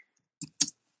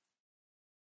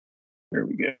 There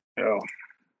we go.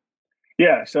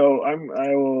 Yeah, so I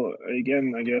will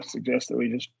again, I guess, suggest that we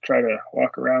just try to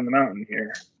walk around the mountain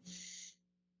here.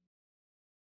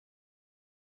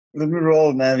 Let me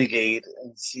roll navigate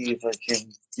and see if I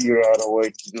can figure out a way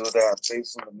to do that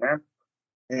based on the map.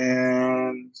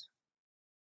 And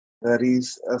that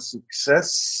is a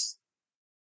success.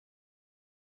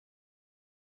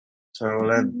 So I'll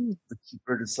let the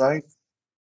keeper decide.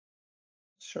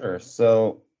 Sure.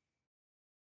 So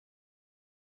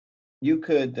you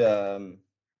could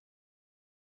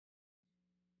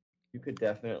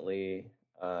definitely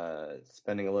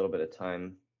spending a little bit of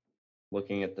time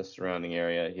looking at the surrounding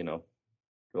area,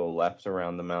 go left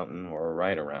around the mountain or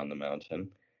right around the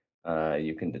mountain.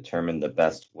 You can determine the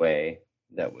best way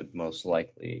that would most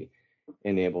likely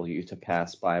enable you to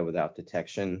pass by without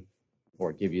detection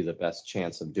or give you the best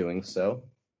chance of doing so.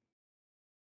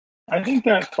 I think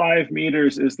that 5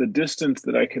 meters is the distance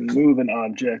that I can move an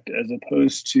object as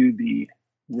opposed to the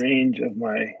range of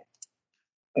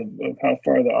how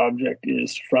far the object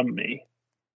is from me.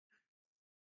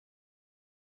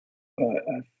 But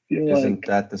I feel Isn't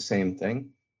that the same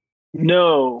thing?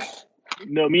 no,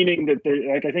 meaning that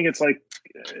I think it's like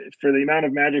for the amount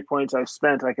of magic points I've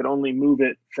spent, I could only move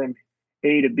it from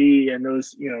A to B, and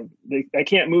those, I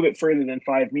can't move it further than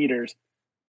 5 meters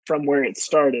from where it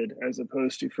started, as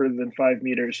opposed to further than 5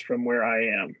 meters from where I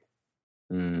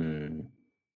am.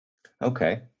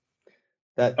 Okay.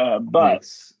 That but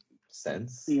makes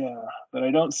sense. Yeah, but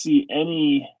I don't see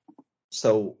any.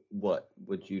 So what,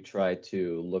 would you try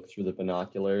to look through the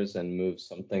binoculars and move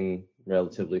something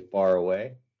relatively far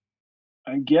away?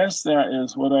 I guess that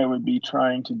is what I would be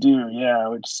trying to do, yeah,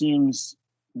 which seems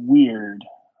weird.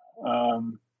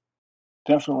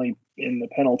 Definitely in the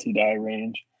penalty die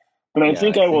range. But I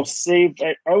think I will save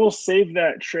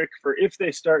that trick for if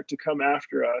they start to come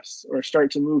after us or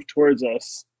start to move towards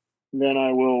us, then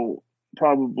I will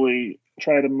probably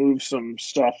try to move some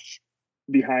stuff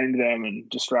behind them and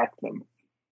distract them.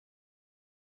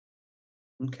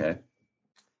 Okay.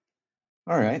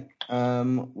 All right.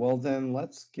 Well then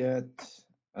let's get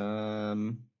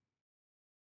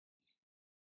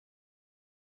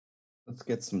Let's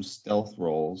get some stealth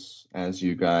rolls as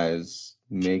you guys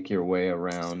make your way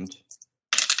around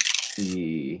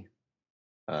the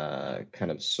kind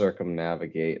of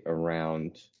circumnavigate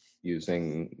around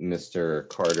using Mr.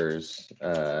 Carter's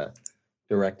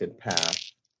directed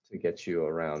path to get you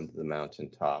around the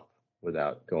mountaintop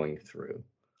without going through.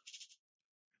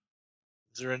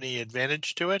 Is there any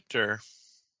advantage to it, or?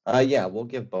 Yeah, we'll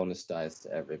give bonus dice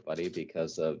to everybody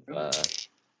because of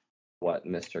what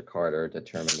Mr. Carter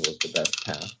determined was the best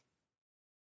path.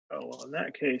 Oh, well, in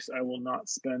that case, I will not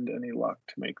spend any luck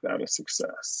to make that a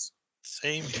success.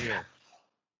 Same here.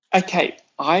 Okay,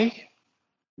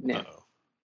 now Uh-oh.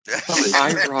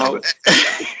 I rolled.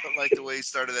 I don't like the way he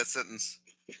started that sentence.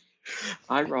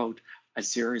 I rolled a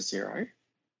 0-0.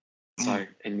 So,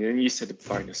 and then you said a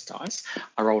bonus dice.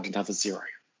 I rolled another 0.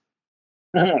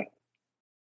 Okay.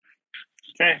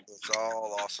 It's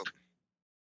all awesome.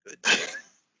 Good.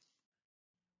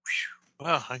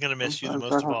 Well, I'm gonna miss you the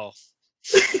most of all.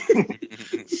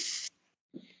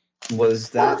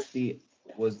 Was that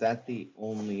the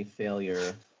only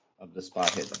failure of the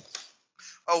spot hidden?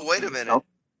 Oh, wait a minute.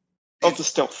 Of the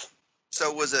stealth.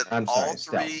 So was it I'm all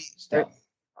sorry, three? stealth.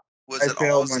 Was I it all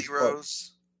failed my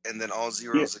zeros and then all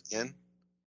zeros again?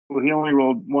 Well, he only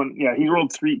rolled one. Yeah, he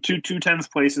rolled two tens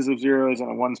places of zeros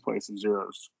and a ones place of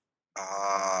zeros.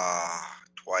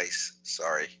 Twice.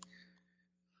 Sorry.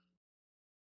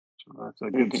 So that's a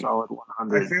good solid I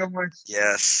 100. feel my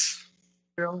Yes.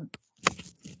 feel.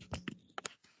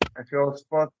 I feel a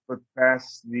spot, but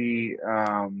past the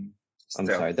I'm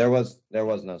stealth. sorry, there was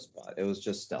no spot. It was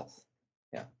just stealth.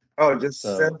 Yeah. Oh, just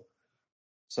So stealth.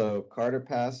 so Carter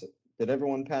passed. Did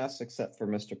everyone pass except for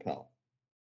Mr. Pell?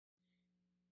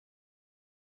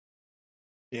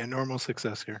 Yeah, normal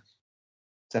success here.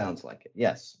 Sounds like it.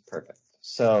 Yes, perfect.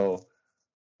 So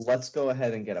let's go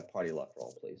ahead and get a party luck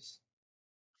roll, please.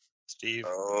 Steve.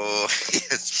 Oh,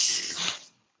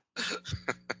 yes.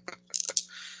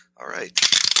 All right.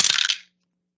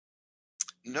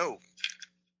 No.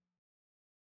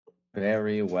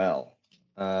 Very well.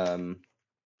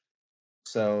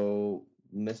 So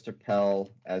Mr. Pell,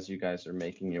 as you guys are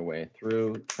making your way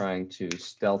through, trying to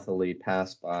stealthily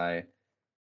pass by,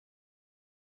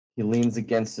 he leans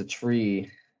against a tree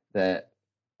that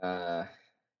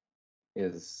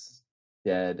is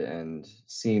dead and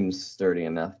seems sturdy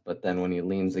enough, but then when he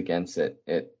leans against it,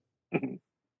 it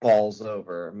falls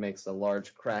over, makes a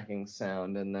large cracking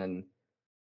sound, and then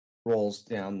rolls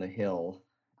down the hill.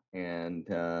 And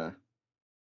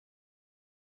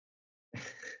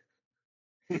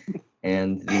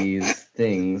and these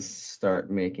things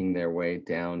start making their way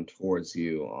down towards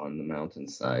you on the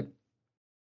mountainside.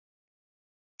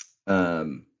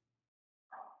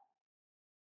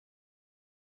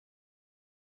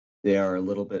 They are a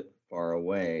little bit far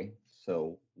away,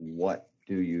 so what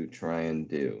do you try and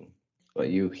do? But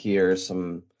you hear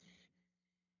some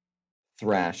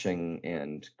thrashing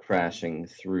and crashing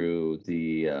through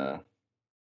the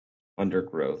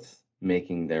undergrowth,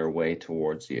 making their way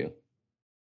towards you.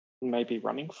 Maybe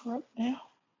running for it now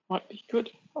might be a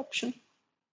good option.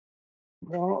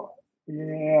 Well,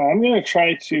 yeah, I'm going to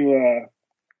try to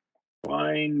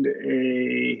find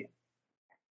a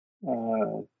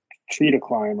tree to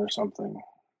climb or something.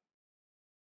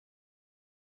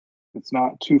 It's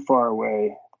not too far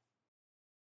away.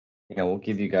 Yeah, we'll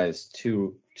give you guys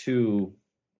two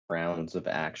rounds of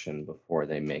action before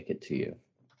they make it to you.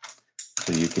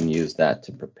 So you can use that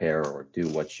to prepare or do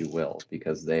what you will,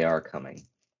 because they are coming.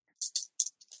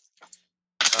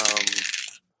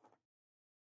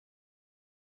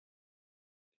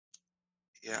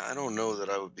 Yeah, I don't know that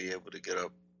I would be able to get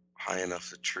up high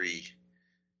enough a tree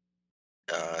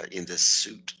in this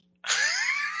suit.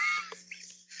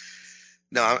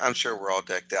 No, I'm sure we're all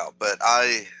decked out, but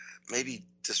I maybe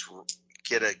just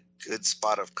get a good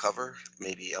spot of cover,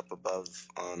 maybe up above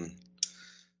on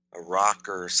a rock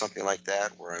or something like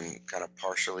that, where I'm kind of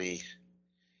partially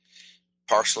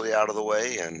out of the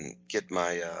way, and get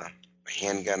my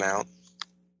handgun out.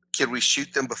 Can we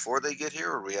shoot them before they get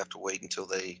here, or do we have to wait until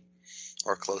they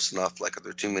are close enough? Like, are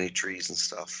there too many trees and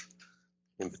stuff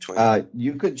in between?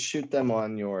 You could shoot them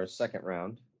on your second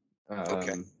round.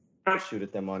 Okay. Shoot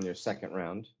at them on your second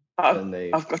round. I've Then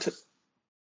got it.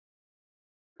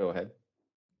 Go ahead.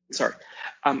 Sorry.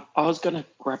 I was going to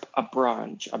grab a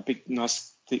branch, a big,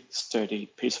 nice, thick, sturdy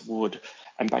piece of wood,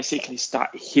 and basically start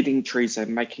hitting trees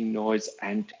and making noise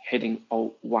and heading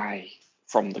away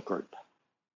from the group.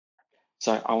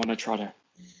 So I want to try to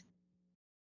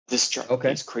distract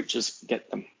these creatures, get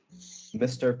them.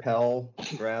 Mr. Pell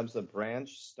grabs a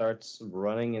branch, starts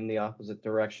running in the opposite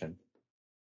direction.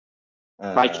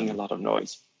 Making a lot of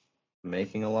noise.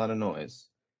 Making a lot of noise.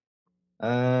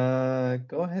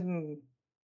 Go ahead and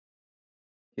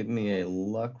give me a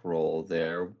luck roll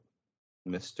there,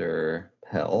 Mr.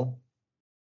 Pell.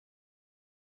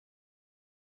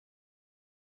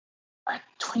 At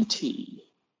 20,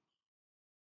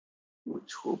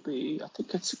 which will be, I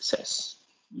think, a success.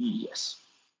 Yes.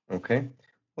 Okay.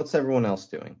 What's everyone else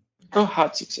doing? Oh,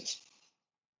 hard success.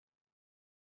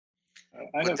 I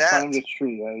With have that- climbed a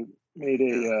tree. I made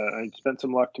I spent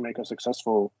some luck to make a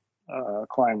successful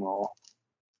climb roll.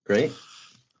 Great.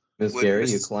 Ms. Would Gary,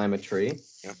 you Miss- climb a tree.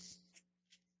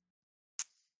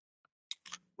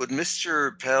 Would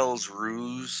Mr. Pell's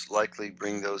ruse likely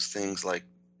bring those things like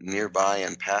nearby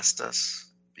and past us?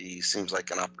 Seems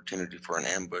like an opportunity for an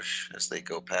ambush as they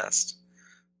go past.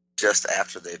 Just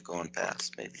after they've gone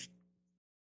past, maybe.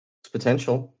 It's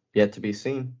potential, yet to be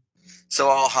seen. So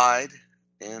I'll hide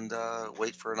and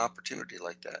wait for an opportunity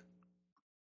like that.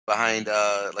 Behind,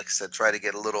 like I said, try to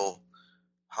get a little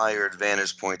higher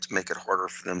advantage point to make it harder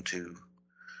for them to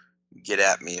get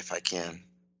at me if I can.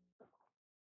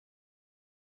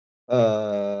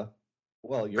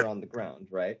 Well, you're on the ground,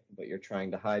 right? But you're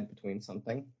trying to hide between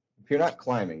something. If you're not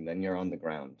climbing, then you're on the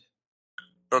ground.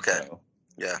 Okay. So,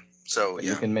 Yeah. So but yeah.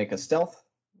 you can make a stealth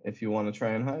if you want to try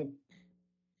and hide.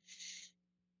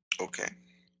 Okay.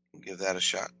 We'll give that a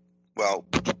shot. Well,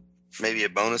 maybe a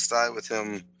bonus die with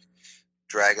him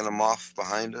dragging them off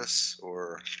behind us,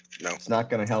 or no? It's not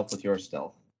going to help with your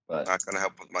stealth, but Not going to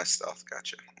help with my stealth.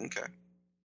 Gotcha. Okay.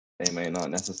 they may not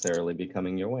necessarily be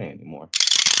coming your way anymore.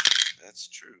 That's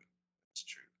true. That's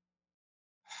true.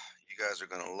 You guys are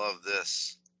going to love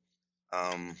this.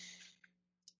 I'm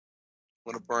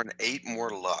going to burn 8 more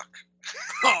luck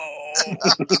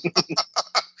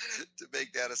to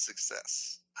make that a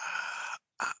success.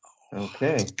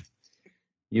 Okay.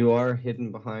 You are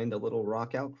hidden behind a little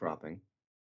rock outcropping.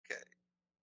 Okay.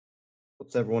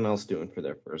 What's everyone else doing for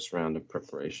their first round of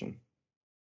preparation?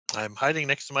 I'm hiding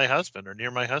next to my husband or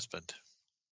near my husband.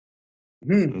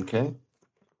 Okay.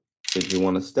 Did you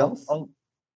want to stealth?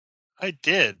 I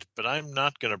did, but I'm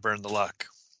not going to burn the luck.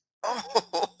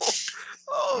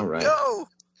 Oh All right. no!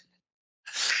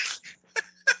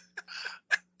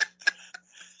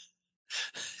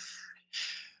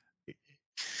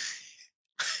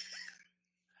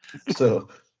 So,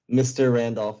 Mr.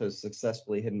 Randolph is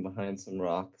successfully hidden behind some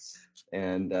rocks,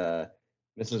 and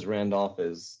Mrs. Randolph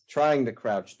is trying to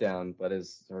crouch down, but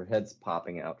her head's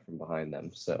popping out from behind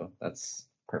them, so that's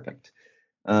perfect.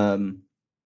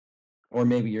 Or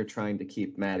maybe you're trying to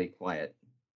keep Maddie quiet,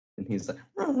 and he's like,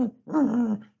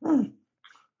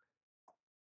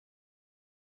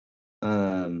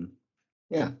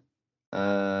 yeah.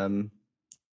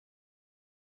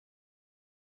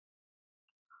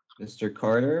 Mr.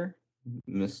 Carter,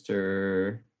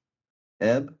 Mr.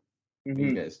 Ebb, what are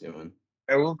you guys doing?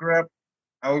 I will grab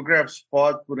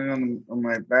Spot, put it on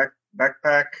my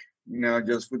backpack,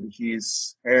 just with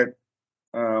his head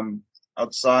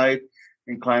outside,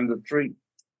 and climb the tree.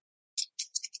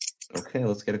 Okay,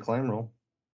 let's get a climb roll.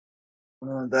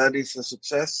 That is a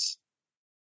success.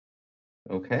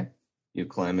 Okay. You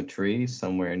climb a tree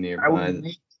somewhere I nearby.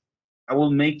 will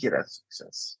make it a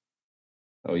success.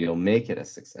 Oh, you'll make it a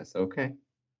success. Okay.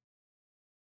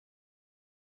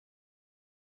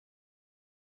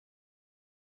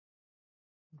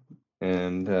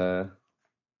 And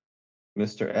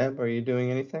Mr. Ebb, are you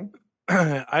doing anything?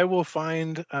 I will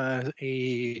find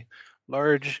a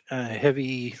large,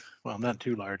 heavy, well, not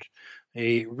too large,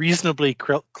 a reasonably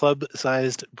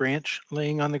club-sized branch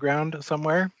laying on the ground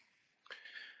somewhere.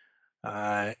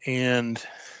 And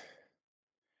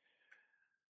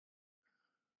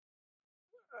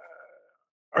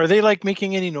are they like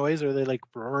making any noise? Are they like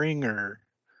roaring or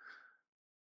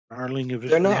snarling of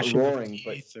They're not gnashing of roaring,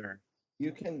 but teeth, or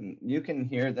you can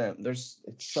hear them. It's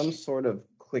some sort of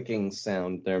clicking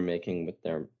sound they're making with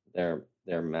their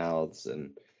mouths,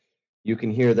 and you can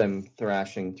hear them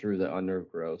thrashing through the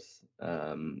undergrowth,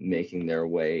 making their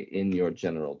way in your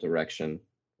general direction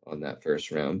on that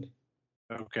first round.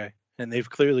 okay, and they've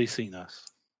clearly seen us,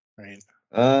 right?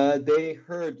 They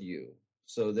heard you,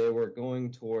 so they were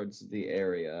going towards the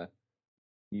area.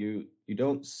 You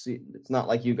don't see. It's not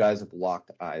like you guys have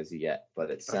locked eyes yet,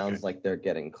 but it sounds like they're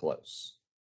getting close.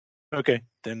 Okay,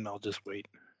 then I'll just wait.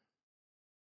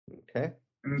 Okay.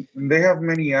 And they have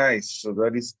many eyes, so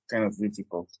that is kind of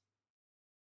difficult.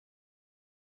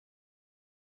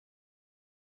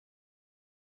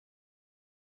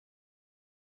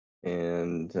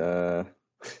 And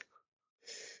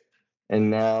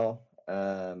now,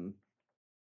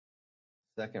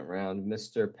 second round,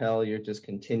 Mr. Pell, you're just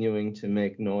continuing to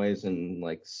make noise and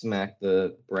like smack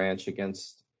the branch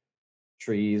against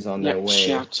trees on their way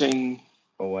Shouting.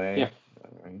 away. Yeah.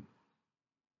 right?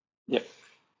 Yep.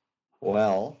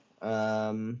 Well,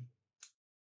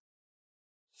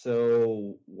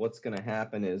 so what's going to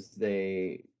happen is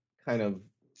they kind of,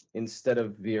 instead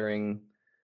of veering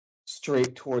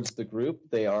straight towards the group,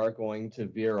 they are going to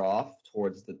veer off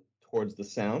towards the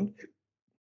sound.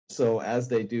 So as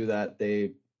they do that,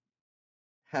 they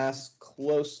pass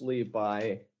closely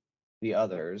by the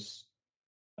others,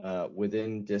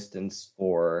 within distance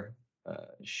for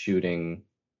shooting,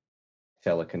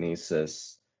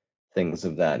 telekinesis, things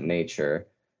of that nature.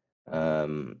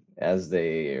 As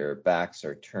their backs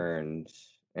are turned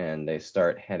and they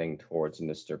start heading towards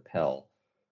Mr. Pell.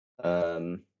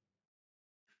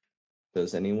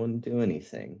 Does anyone do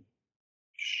anything?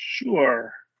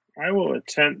 Sure. I will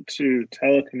attempt to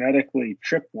telekinetically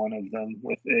trip one of them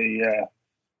with a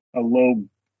low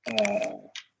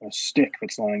a stick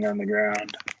that's lying on the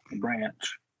ground, a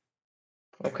branch.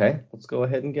 Okay, let's go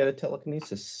ahead and get a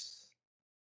telekinesis.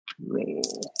 Roll.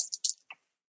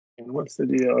 And what's the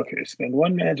deal? Okay, spend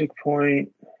 1 magic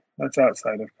point. That's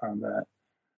outside of combat.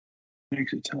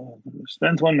 Makes it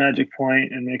spends 1 magic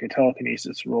point and make a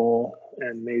telekinesis roll,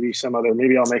 and maybe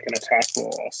maybe I'll make an attack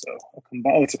roll also.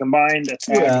 It's a combined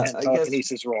attack and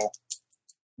telekinesis roll.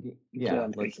 Yeah,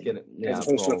 let's get it. Yeah, as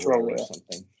opposed to a throw or roll.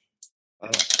 something.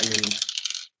 I mean,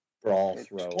 brawl,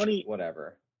 throw, 20,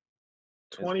 whatever.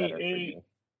 28.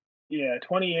 Yeah,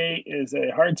 28 is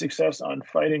a hard success on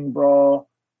fighting brawl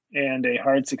and a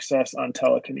hard success on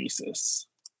telekinesis.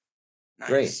 Nice.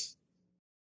 Great.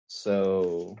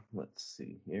 So let's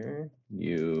see here.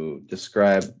 You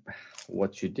describe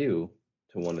what you do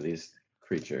to one of these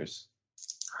creatures.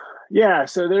 Yeah,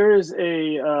 so there is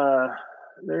a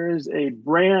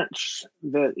branch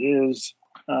that is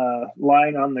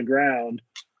lying on the ground,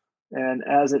 and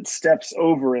as it steps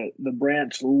over it, the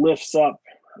branch lifts up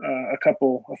a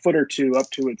foot or two up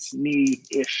to its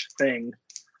knee-ish thing,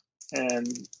 and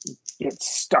gets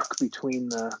stuck between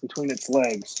its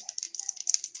legs.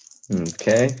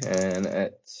 Okay, and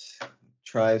it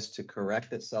tries to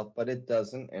correct itself, but it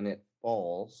doesn't, and it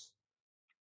falls.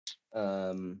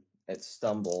 It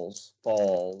stumbles,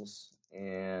 falls,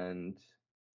 and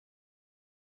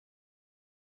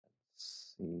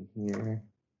let's see here.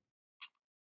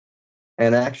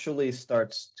 And actually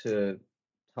starts to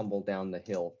tumble down the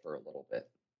hill for a little bit.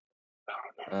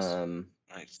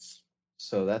 Nice.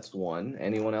 So that's one.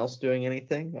 Anyone else doing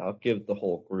anything? I'll give the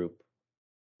whole group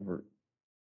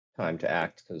time to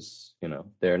act because,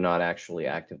 they're not actually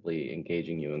actively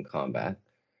engaging you in combat.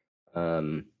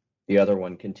 The other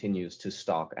one continues to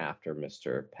stalk after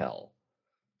Mr. Pell.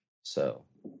 So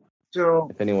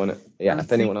if anyone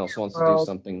else wants to do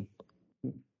something.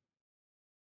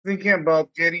 Thinking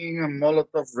about getting a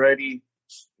Molotov ready,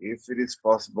 if it is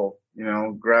possible.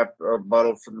 Grab a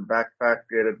bottle from the backpack,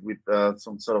 get it with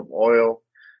some sort of oil,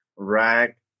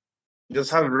 rag.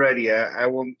 Just have it ready. I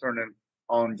won't turn it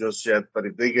on just yet, but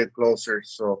if they get closer,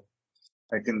 so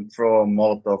I can throw a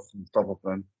Molotov on top of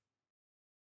them.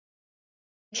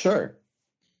 Sure.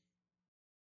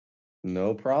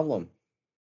 No problem.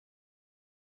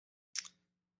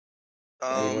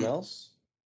 Anyone else?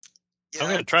 I'm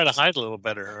going to try to hide a little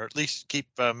better, or at least keep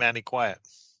Manny quiet.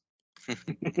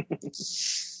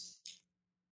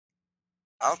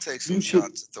 I'll take some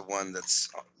shots at the one that's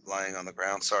lying on the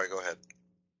ground. Sorry, go ahead.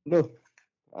 No,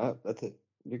 that's it.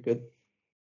 You're good.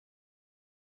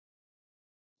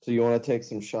 So you want to take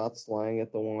some shots lying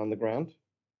at the one on the ground?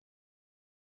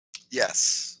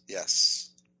 Yes.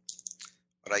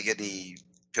 Would I get any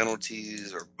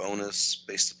penalties or bonus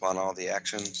based upon all the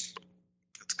actions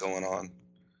that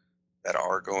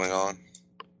are going on?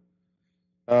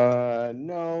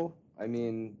 No. I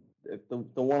mean, if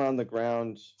the one on the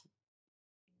ground,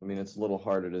 it's a little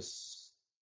harder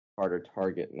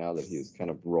target now that he's kind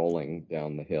of rolling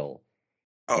down the hill.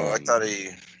 Oh, I thought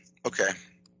he'd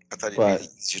be an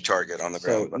easy target on the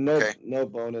ground. But no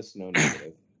bonus, no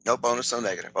negative. No bonus, no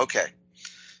negative. Okay.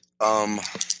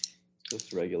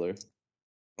 Just regular.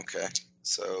 Okay.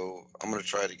 So I'm going to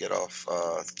try to get off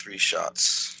 3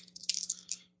 shots.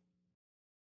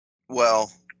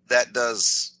 Well, that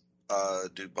does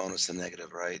do bonus and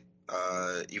negative, right?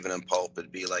 Even in pulp,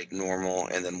 it'd be like normal,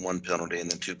 and then 1 penalty,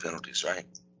 and then 2 penalties, right?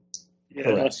 Yeah,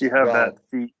 unless you have that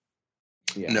feat.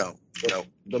 Yeah. No.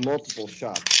 The multiple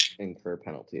shots incur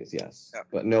penalties, yes. Yeah.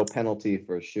 But no penalty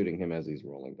for shooting him as he's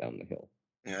rolling down the hill.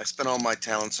 Yeah, I spent all my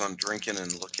talents on drinking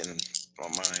and looking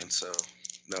on mine, so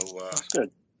no. That's good.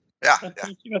 Yeah.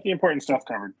 You got the important stuff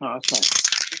covered. No, that's nice.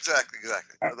 Exactly.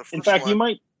 In fact, you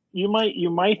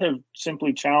might have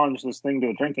simply challenged this thing to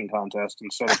a drinking contest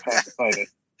instead of trying to fight it.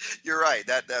 You're right.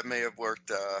 That may have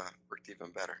worked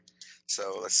even better.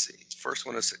 So let's see. First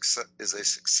one is a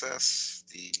success.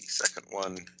 The second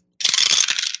one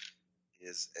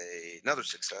is another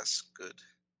success. Good.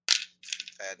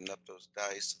 Keep adding up those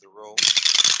dice to the roll.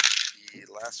 The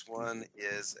last one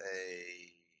is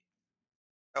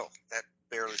that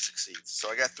barely succeeds. So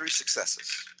I got 3 successes.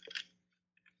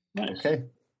 Nice. Okay,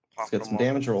 let's Popping get some them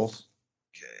all. damage rolls.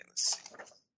 Okay, let's see.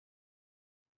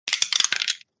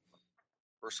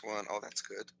 First one, that's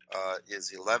good,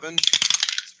 is 11.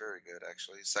 It's very good,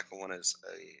 actually. Second one is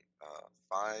a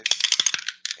 5.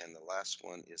 And the last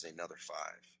one is another 5.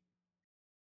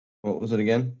 What was it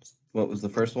again? What was the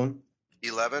first one?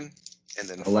 11, and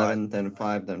then 11, 5. then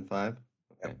 5, then 5.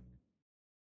 Okay.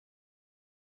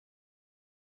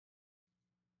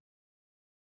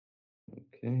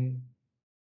 Okay.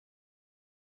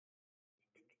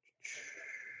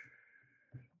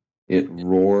 It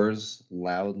roars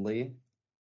loudly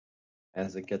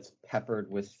as it gets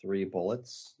peppered with 3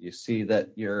 bullets. You see that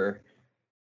your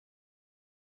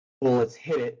bullets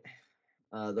hit it.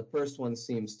 The first one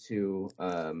seems to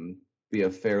be a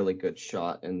fairly good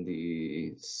shot, and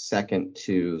the second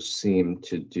 2 seem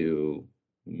to do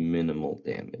minimal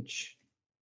damage,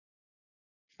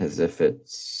 as if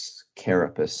its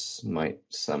carapace might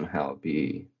somehow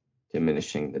be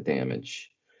diminishing the damage.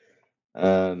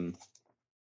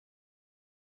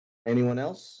 Anyone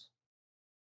else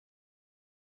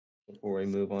before we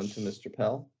move on to Mr.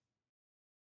 Pell?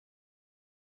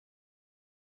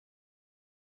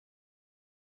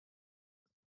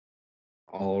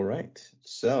 All right.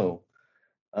 So,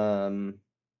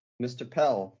 Mr.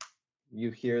 Pell, you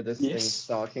hear this thing Yes.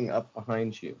 stalking up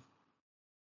behind you.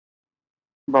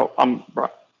 Well, I'm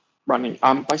running.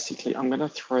 Basically, I'm going to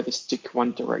throw the stick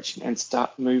one direction and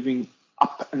start moving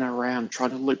up and around, try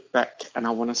to loop back, and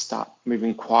I want to start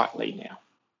moving quietly now.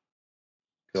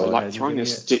 Go So, ahead like and throwing give a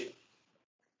me stick.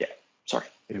 Yeah, sorry.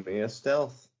 Give me a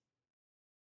stealth.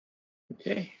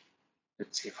 Okay.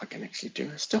 Let's see if I can actually do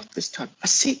a stealth this time. A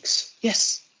 6.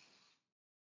 Yes.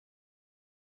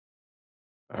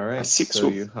 All right. A 6 So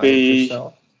will you hide be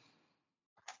yourself.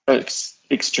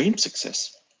 extreme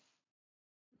success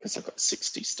because I've got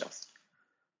 60 stealth.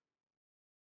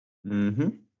 Mm-hmm.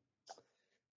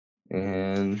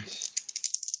 And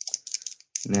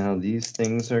now these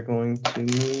things are going to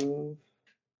move.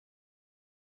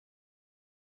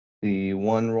 The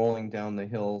one rolling down the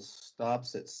hill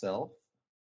stops itself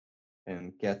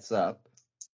and gets up.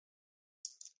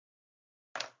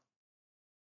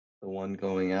 The one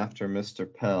going after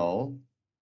Mr. Pell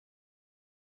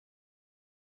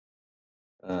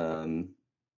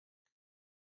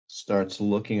starts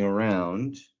looking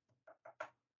around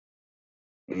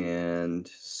and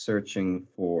searching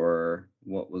for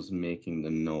what was making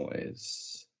the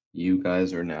noise. You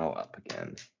guys are now up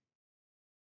again.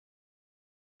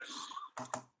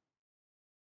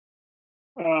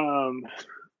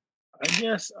 I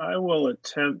guess I will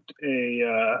attempt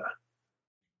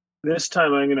this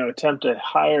time I'm going to attempt a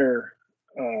higher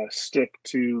stick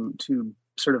to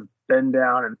sort of bend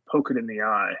down and poke it in the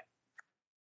eye.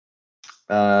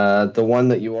 The one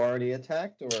that you already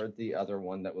attacked, or the other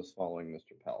one that was following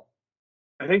Mr. Pell?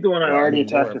 I think the one I Well, I already mean,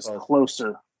 you attacked are is both-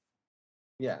 closer.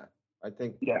 Yeah, I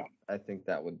think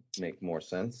that would make more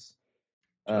sense.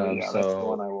 So that's the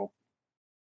one I will.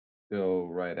 Go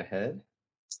right ahead.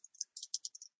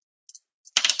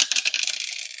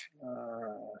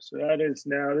 So that is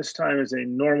now, this time is a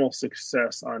normal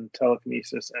success on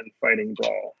telekinesis and fighting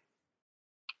brawl.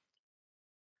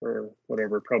 Or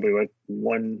whatever, probably like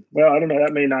 1. Well, I don't know.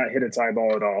 That may not hit its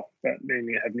eyeball at all. That may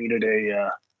have needed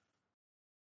a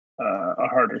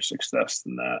harder success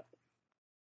than that.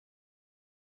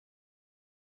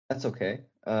 That's okay.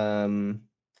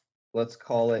 Let's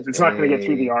call it. It's not going to get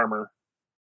through the armor.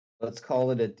 Let's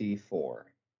call it a D4.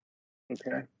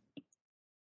 Okay.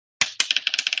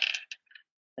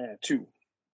 2.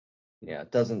 Yeah,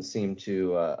 it doesn't seem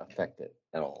to affect it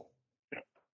at all.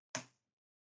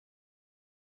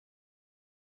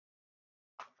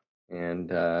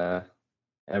 And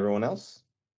everyone else?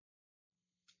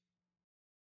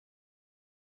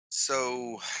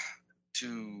 So,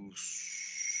 to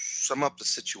sum up the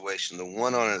situation, the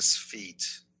one on his feet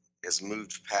has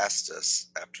moved past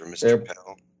us after Mr.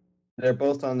 Pell. They're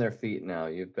both on their feet now.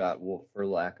 You've got, for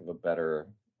lack of a better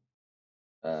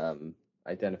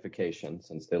identification,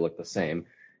 since they look the same,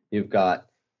 you've got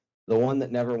the one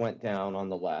that never went down on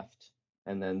the left,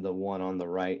 and then the one on the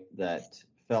right that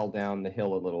fell down the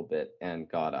hill a little bit and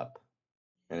got up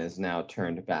and is now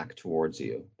turned back towards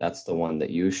you. That's the one that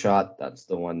you shot. That's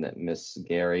the one that Miss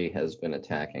Gary has been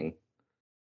attacking.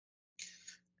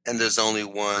 And there's only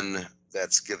one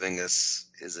that's giving us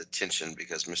his attention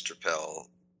because Mr. Pell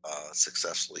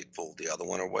successfully pulled the other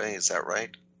one away. Is that right?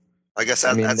 I guess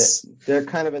I mean, that's they're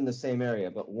kind of in the same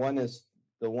area, but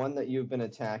the one that you've been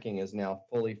attacking is now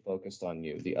fully focused on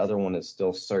you. The other one is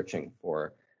still searching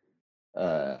for,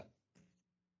 it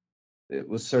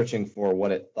was searching for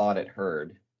what it thought it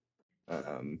heard,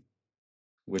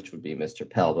 which would be Mr.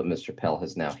 Pell, but Mr. Pell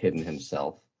has now hidden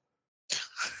himself.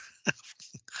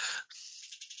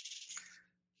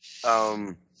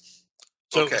 So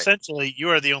okay. essentially,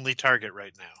 you are the only target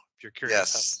right now. If you're curious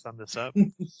Yes. how to sum this up.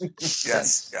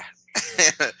 Yes. Yeah.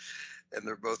 And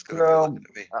they're both going to Well, be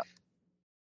looking at me.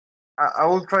 I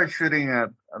will try shooting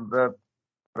at that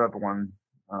one,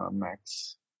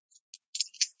 Max.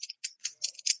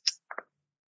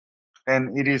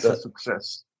 And it is a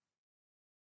success.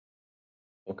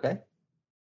 Okay.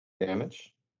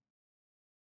 Damage.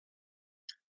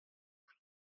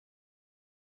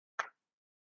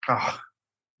 Ah,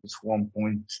 it's 1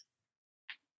 point.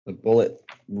 The bullet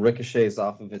ricochets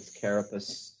off of its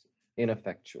carapace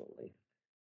ineffectually.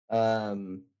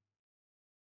 Mr.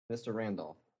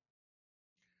 Randolph.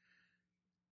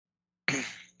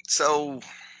 So,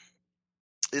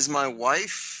 is my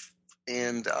wife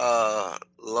and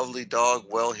lovely dog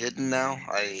well hidden now?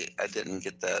 I didn't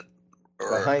get that.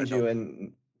 Behind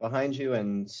you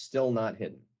and still not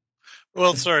hidden.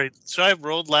 Well, sorry. So I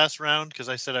rolled last round because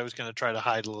I said I was going to try to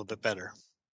hide a little bit better.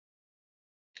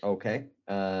 Okay.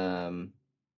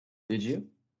 Did you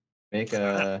make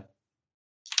a?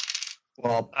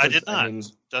 Well, I did not. I mean,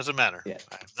 Doesn't matter. yeah,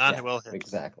 I'm not yeah, well hidden.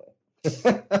 exactly.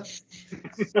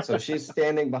 So she's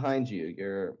standing behind you.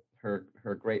 You're her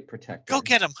great protector. Go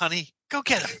get him, honey. Go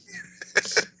get him.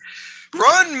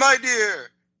 Run, my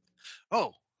dear.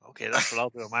 Oh, okay. That's what I'll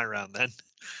do in my round then.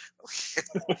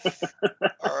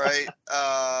 All right.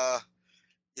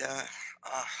 Yeah.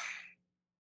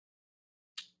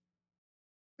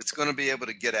 It's going to be able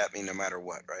to get at me no matter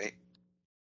what, right?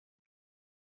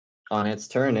 On its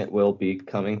turn, it will be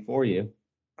coming for you.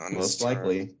 On Most its turn,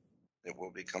 likely. it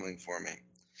will be coming for me.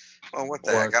 Well, what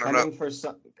the Or heck? I don't know.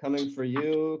 coming for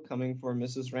you, coming for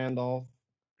Mrs. Randolph,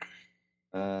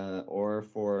 or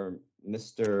for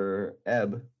Mr.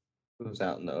 Ebb, who's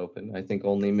out in the open. I think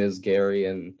only Ms. Gary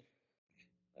and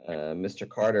Mr.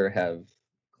 Carter have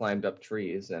climbed up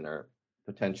trees and are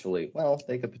potentially, well,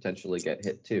 they could potentially get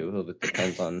hit too. It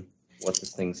depends on what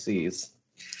this thing sees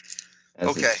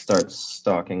as it starts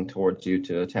stalking towards you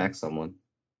to attack someone.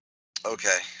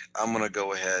 Okay, I'm going to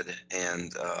go ahead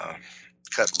and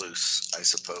cut loose, I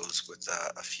suppose, with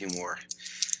a few more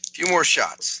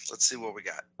shots. Let's see what we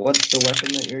got. What's the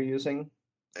weapon that you're using?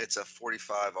 It's a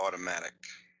 45 automatic.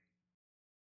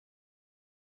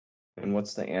 And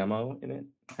what's the ammo in it?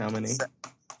 How many?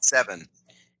 7.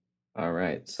 All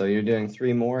right, so you're doing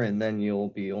 3 more, and then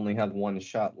you'll only have 1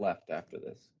 shot left after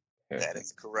this. That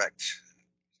is correct.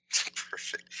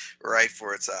 Perfect. Right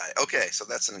for its eye. Okay, so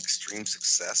that's an extreme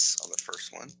success on the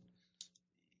first one.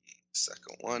 The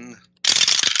second one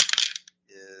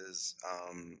is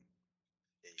a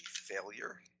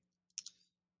failure.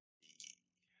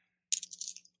 The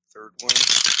third one,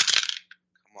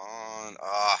 come on,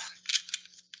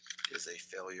 is a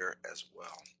failure as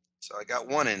well. So I got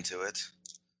 1 into it.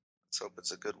 Let's hope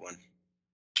it's a good one.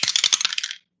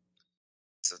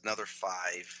 It's another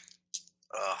 5.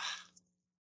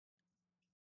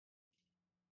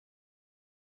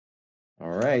 All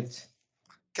right.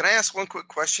 Can I ask one quick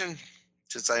question?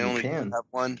 Since I only have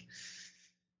one.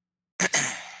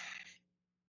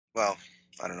 Well,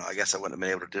 I don't know. I guess I wouldn't have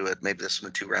been able to do it. Maybe this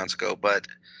one 2 rounds ago. But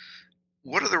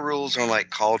what are the rules on like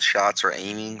called shots or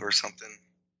aiming or something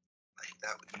like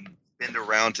that? Would you bend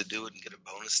around to do it and get a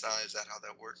bonus die? Is that how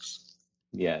that works?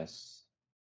 Yes.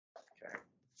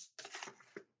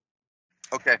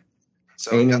 Okay.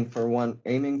 So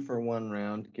aiming for one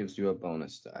round gives you a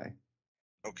bonus die.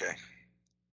 Okay.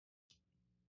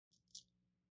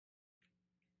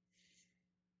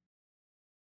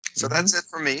 So that's it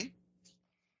for me.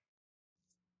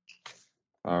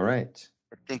 All right.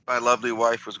 I think my lovely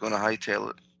wife was going to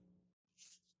hightail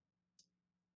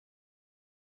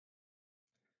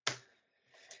it.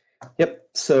 Yep.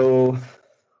 So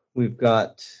we've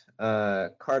got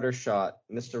Carter shot,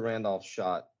 Mr. Randolph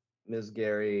shot, Ms.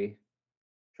 Gary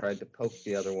tried to poke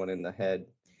the other one in the head.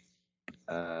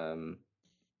 Mr.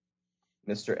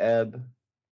 Ebb,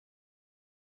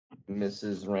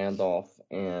 Mrs. Randolph,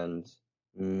 and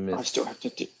Mr.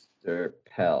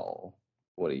 Pell.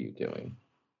 What are you doing?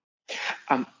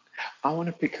 I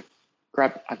want to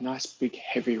grab a nice big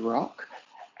heavy rock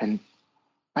and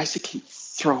basically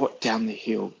throw it down the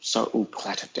hill so it will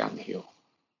clatter down the hill.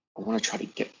 I want to try to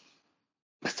get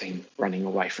the thing running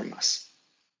away from us.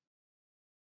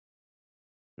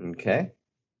 Okay.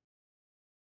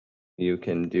 You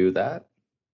can do that.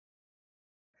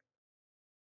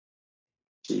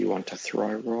 Do you want a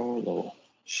throw roll or?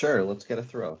 Sure, let's get a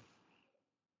throw.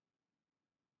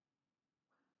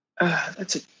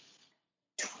 That's a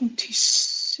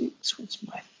 26. What's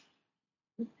my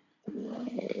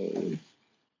throw?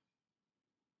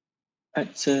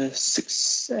 That's a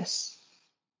success.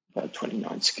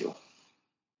 29 skill.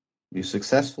 You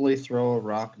successfully throw a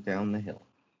rock down the hill.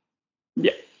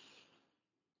 Yeah.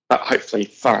 But hopefully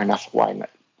far enough away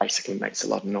that basically makes a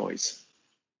lot of noise.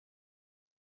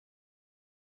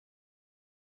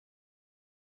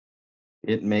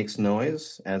 It makes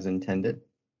noise as intended.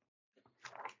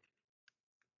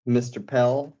 Mr.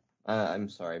 Pell,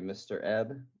 Mr.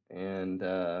 Ebb and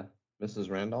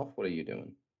Mrs. Randolph, what are you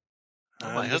doing?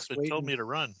 Well, my I'm just husband told waiting. me to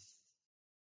run.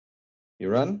 You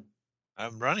run?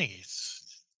 I'm running.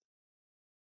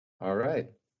 All right.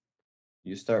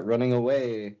 You start running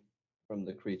away from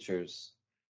the creatures,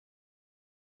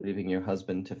 leaving your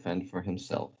husband to fend for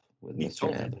himself with He Mr.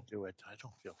 told me Ebb. to do it. I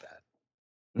don't feel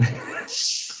bad.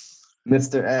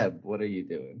 Mr. Ebb, what are you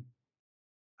doing?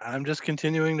 I'm just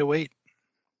continuing to wait.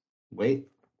 Wait.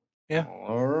 Yeah.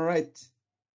 All right.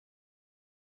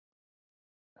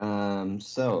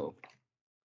 So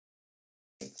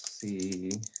let's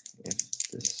see if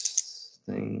this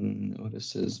thing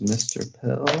notices Mr.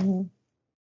 Pell.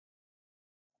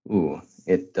 Ooh,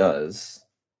 it does.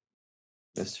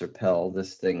 Mr. Pell,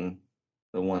 this thing,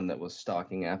 the one that was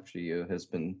stalking after you, has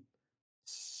been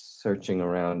searching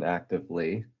around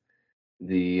actively.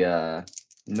 The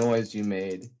noise you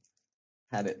made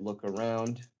had it look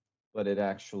around, but it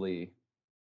actually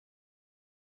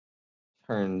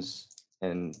turns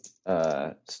and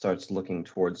starts looking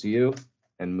towards you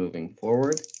and moving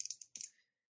forward.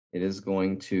 It is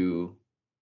going to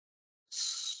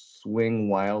swing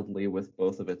wildly with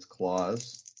both of its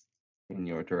claws in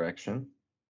your direction.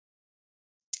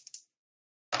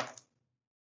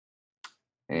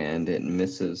 And it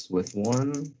misses with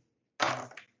one.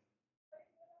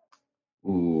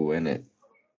 Ooh, and it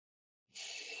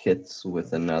hits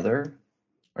with another.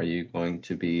 Are you going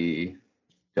to be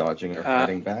dodging or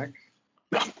fighting back?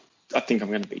 I think I'm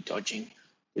going to be dodging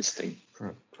this thing.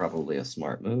 Probably a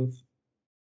smart move.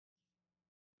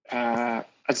 A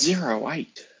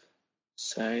 0.8.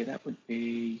 So that would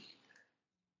be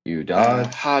You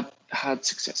dodge. hard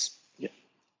success. Yeah.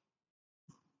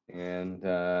 And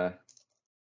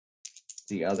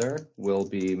the other will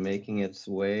be making its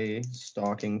way,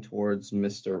 stalking towards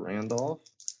Mr. Randolph.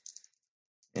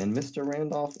 And Mr.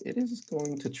 Randolph, it is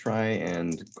going to try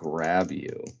and grab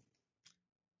you.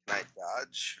 Can I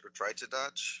dodge or try to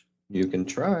dodge? You can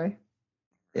try.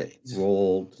 It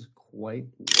rolled quite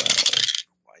well.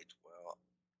 Quite well.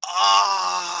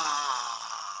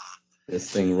 Ah! This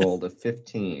thing rolled a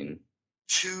 15.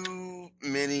 Too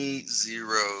many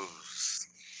zeros.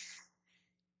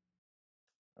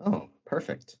 Oh,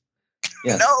 perfect.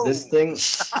 Yes, No! this thing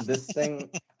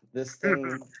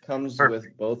comes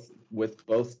with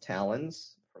both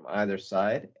talons from either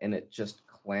side, and it just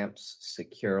clamps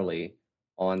securely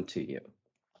onto you.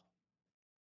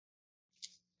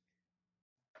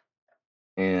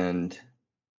 And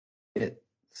it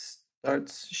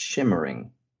starts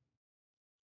shimmering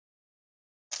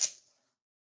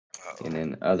in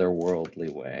an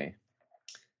otherworldly way.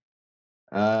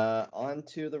 On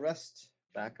to the rest,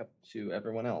 back up to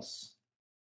everyone else.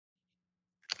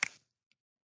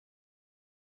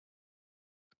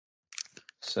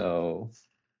 So,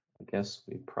 I guess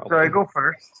we probably. So I go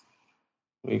first.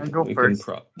 We I can, go we first.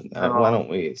 can why don't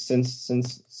we,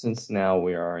 since now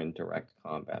we are in direct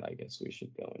combat, I guess we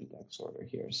should go in dex order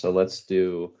here. So let's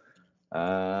do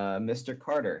Mr.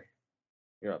 Carter.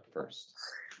 You're up first.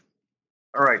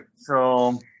 All right.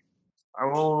 So I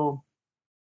will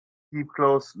keep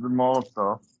close to the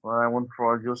Molotov, but I won't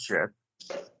throw it just yet.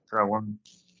 So I won't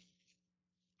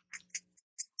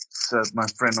set my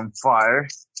friend on fire.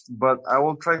 But I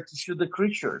will try to shoot the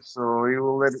creature, so he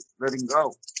will let him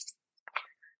go.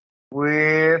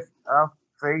 With a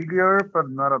failure, but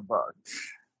not a dodge.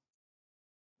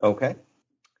 Okay.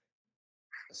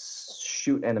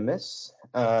 Shoot and a miss.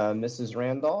 Mrs.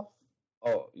 Randolph.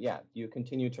 Oh yeah, you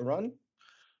continue to run?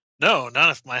 No,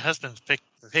 not if my husband's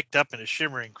picked up in a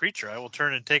shimmering creature. I will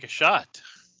turn and take a shot.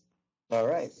 All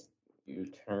right. You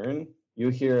turn. You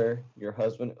hear your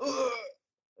husband, "Ugh!"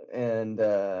 and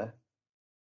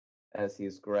as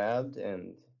he's grabbed,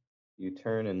 and you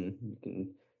turn and you can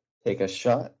take a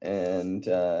shot, and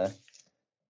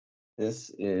this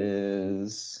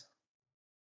is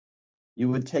You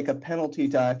would take a penalty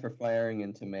die for firing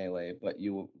into melee, but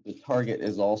the target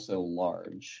is also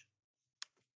large.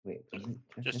 Wait, is it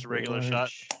Just a technically regular shot?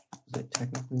 large? Is it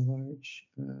technically large?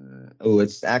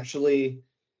 It's actually...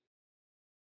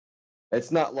 It's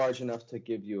not large enough to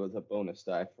give you as a bonus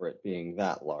die for it being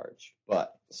that large.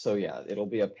 But, so yeah, it'll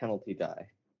be a penalty die.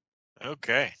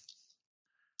 Okay.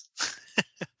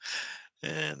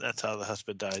 And that's how the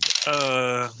husband died.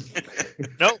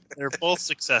 Nope, they're both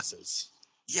successes.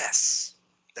 Yes,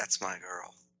 that's my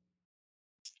girl.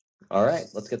 All right,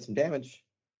 let's get some damage.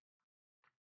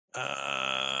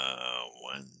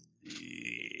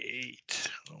 1d8.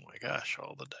 Oh my gosh,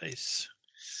 all the dice.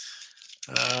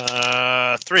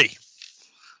 3.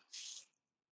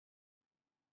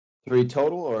 3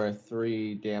 total or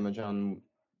 3 damage on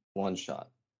one shot?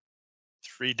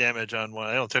 3 damage on one.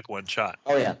 I only took one shot.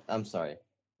 Oh yeah, I'm sorry.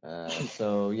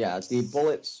 So yeah, the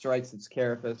bullet strikes its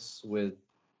carapace with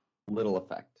little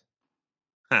effect.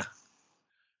 Huh.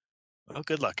 Well,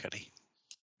 good luck, honey.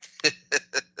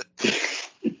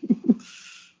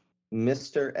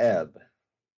 Mr. Ebb.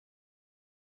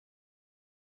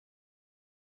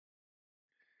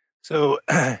 So,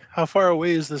 how far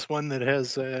away is this one that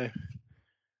has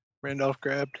Randolph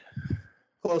grabbed?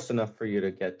 Close enough for you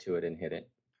to get to it and hit it.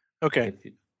 Okay.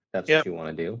 If that's Yep. what you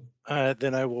want to do.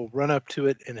 Then I will run up to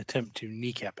it and attempt to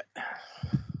kneecap it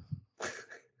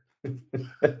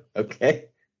Okay.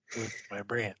 with my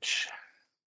branch.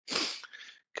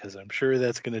 Because I'm sure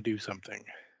that's going to do something.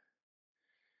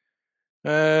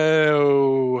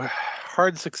 Hard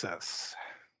success.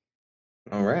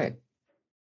 All right.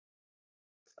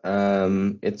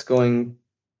 It's going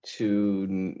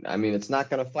to, it's not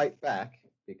going to fight back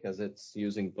because it's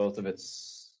using both of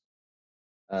its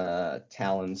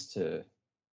talons to,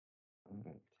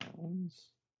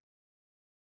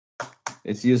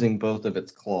 it's using both of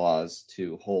its claws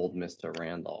to hold Mr.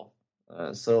 Randolph.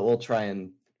 So it will try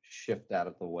and shift out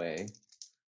of the way,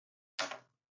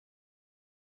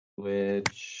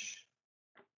 which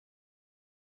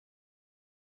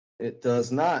it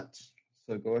does not.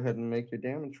 So go ahead and make your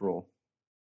damage roll.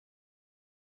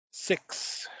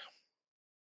 6.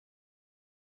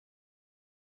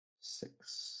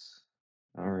 6.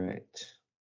 All right.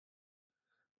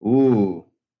 Ooh,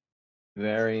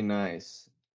 very nice.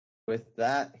 With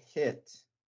that hit,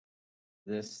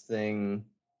 this thing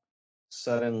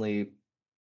suddenly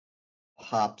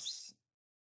pops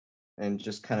and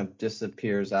just kind of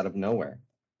disappears out of nowhere.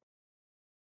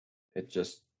 It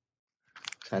just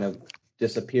kind of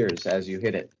disappears as you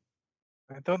hit it.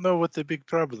 I don't know what the big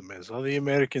problem is. All the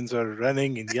Americans are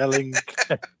running and yelling,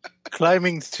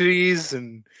 climbing trees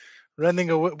and running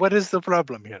away. What is the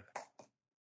problem here?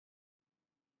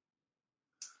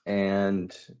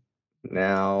 And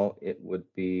now it would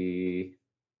be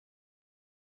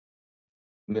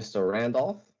Mr.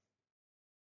 Randolph.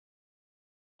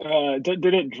 Did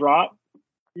it drop,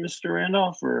 Mr.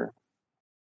 Randolph, or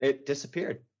It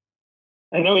disappeared.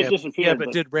 I know it Yeah, disappeared,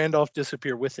 but did Randolph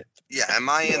disappear with it? Yeah, am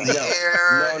I in the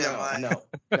air?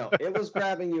 No. It was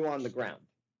grabbing you on the ground.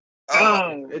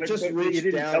 Oh, It just but reached you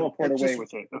didn't down. teleport it away just-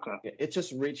 with it. Okay. It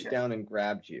just reached Okay. down and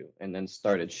grabbed you, and then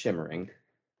started shimmering.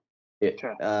 It,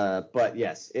 Okay. but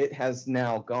yes, it has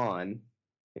now gone.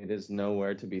 It is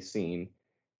nowhere to be seen,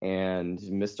 and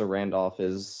Mr. Randolph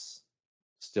is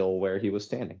still where he was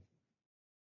standing.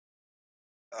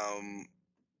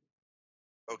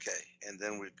 Okay, and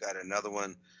then we've got another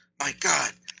one. My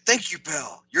God, thank you,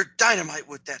 Bell. You're dynamite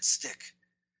with that stick.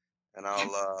 And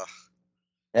I'll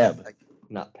Ebb,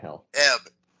 not Pell. Ebb.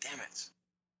 Damn it.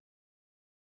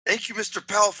 Thank you, Mr.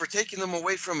 Pell, for taking them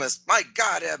away from us. My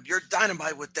God, Ebb, you're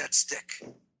dynamite with that stick.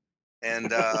 And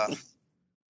the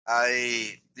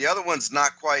other one's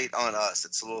not quite on us.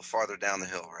 It's a little farther down the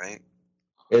hill, right?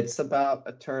 It's about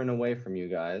a turn away from you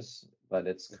guys, but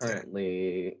it's Okay.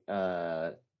 currently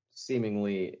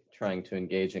seemingly trying to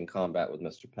engage in combat with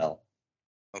Mr. Pell.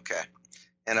 Okay.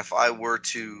 And if I were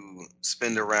to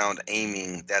spin around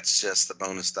aiming, that's just the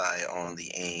bonus die on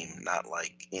the aim, not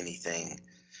like anything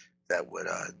that would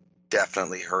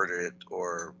definitely hurt it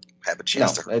or have a No,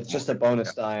 chance to hurt it's it just more. a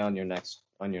bonus die on your next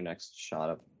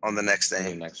shot On the next on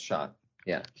your aim. next shot.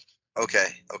 Yeah. Okay.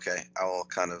 I will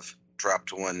kind of drop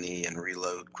to one knee and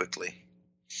reload quickly.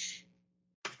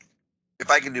 If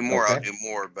I can do more, I'll Okay. do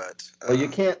more, but... Well, you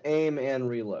can't aim and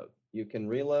reload. You can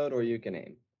reload or you can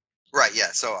aim. Right,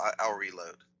 yeah, so I'll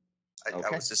reload. I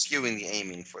Okay. was eschewing the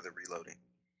aiming for the reloading.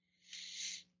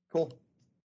 Cool.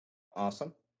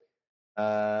 Awesome.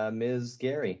 Ms.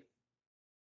 Gary.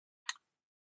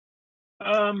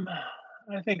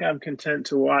 I think I'm content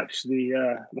to watch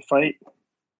the fight.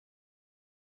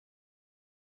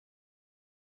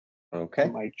 Okay.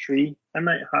 from my tree. I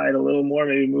might hide a little more,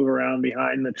 maybe move around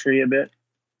behind the tree a bit.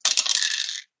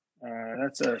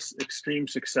 That's a extreme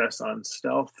success on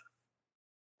stealth.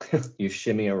 You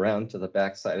shimmy around to the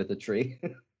backside of the tree.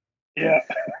 Yeah.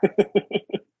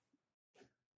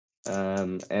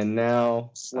 And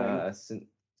now, Swing.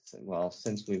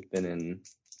 since we've been in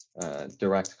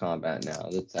direct combat now,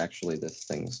 it's actually this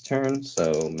thing's turn.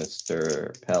 So,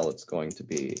 Mr. Pell, it's going to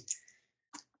be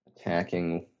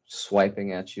attacking,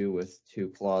 swiping at you with 2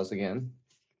 claws again.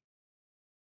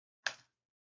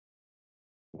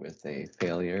 With a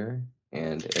failure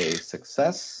and a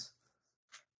success.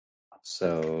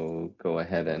 So go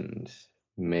ahead and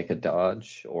make a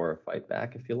dodge or fight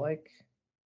back if you like.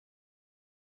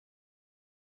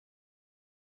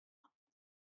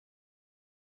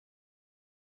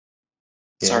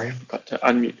 Sorry, I Gary? forgot to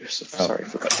unmute yourself. Oh, Sorry, I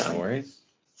forgot to no unmute. worries.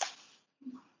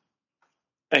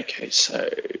 Okay, so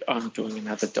I'm doing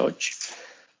another dodge.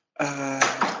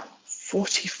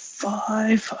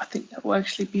 45. I think that will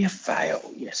actually be a fail.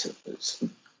 Yes, it was.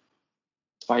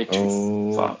 Way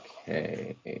too far.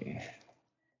 Okay.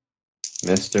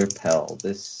 Mr. Pell,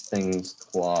 this thing's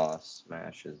claw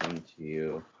smashes into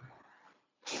you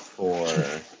for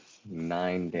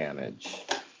 9 damage.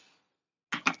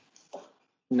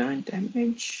 9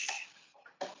 damage.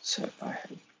 So I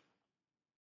have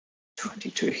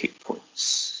 22 hit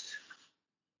points.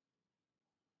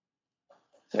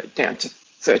 So down to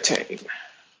 13.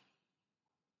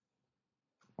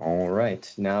 All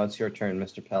right. Now it's your turn,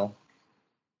 Mr. Pell.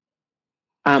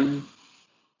 I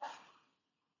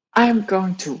am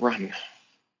going to run.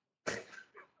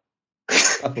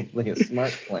 Probably a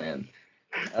smart plan.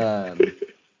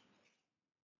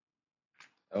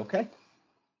 Okay.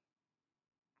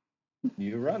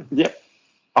 You run. Yep,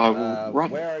 I will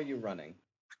run. Where are you running?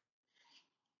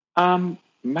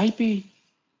 Maybe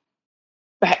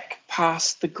back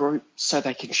past the group so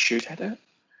they can shoot at it.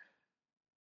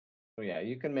 Oh, yeah,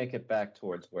 you can make it back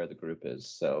towards where the group is.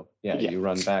 So, yeah, Yeah. you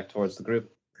run back towards the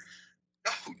group.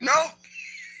 No.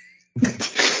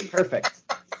 Perfect.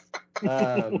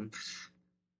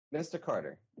 Mr.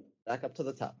 Carter, back up to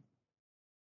the top.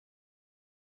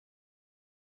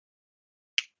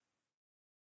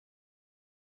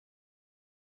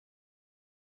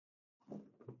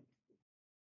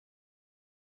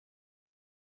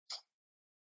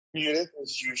 Muted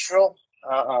as usual.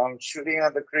 I'm shooting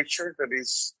at the creature that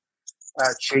is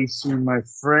chasing my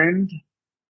friend.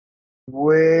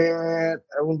 Where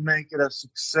I will make it a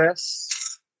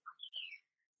success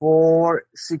for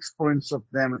 6 points of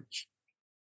damage.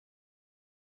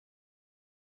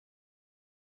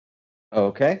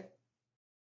 Okay.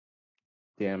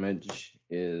 Damage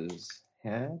is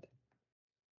had.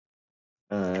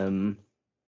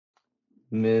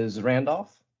 Mrs.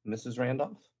 Randolph?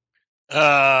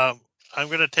 I'm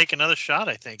going to take another shot,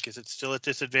 I think. Is it still at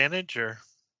disadvantage or?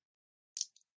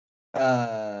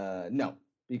 No,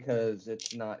 because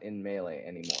it's not in melee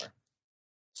anymore.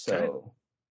 So,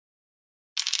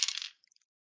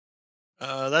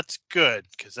 That's good,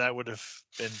 because that would have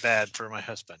been bad for my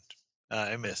husband.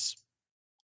 I miss.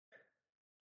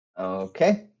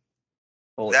 okay.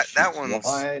 Bullet That shoots one's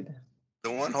wide.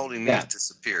 the one holding me Yeah. has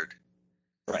disappeared.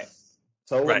 Right.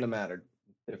 So it Right. wouldn't have mattered.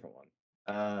 Different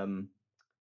one.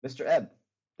 Mr. Ebb,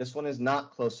 this one is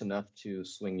not close enough to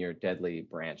swing your deadly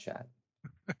branch at.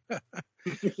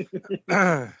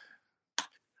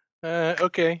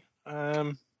 Okay.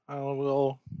 I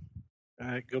will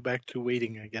go back to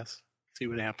waiting, I guess. See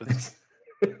what happens.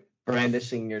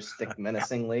 Brandishing your stick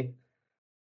menacingly.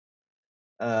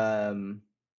 No,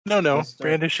 Mr.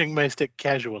 brandishing my stick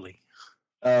casually.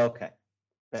 Okay.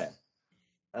 Fair.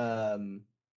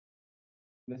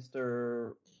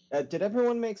 Mr. Did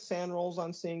everyone make sand rolls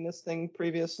on seeing this thing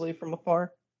previously from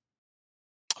afar?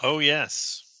 Oh,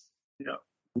 yes.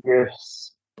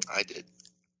 Yes. I did.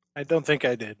 I don't think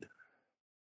I did,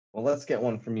 Well, let's get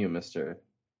one from you, Mr.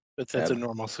 but that's a Ebb.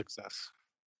 normal success.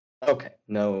 Okay.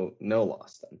 No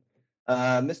loss then.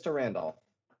 Mr. Randolph,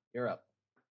 you're up.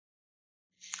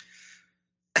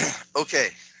 Okay,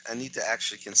 I need to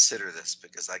actually consider this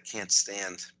because I can't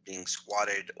stand being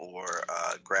swatted or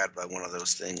grabbed by one of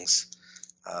those things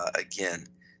again.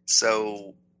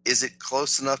 So, is it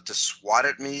close enough to swat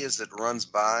at me as it runs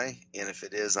by? And if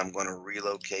it is, I'm going to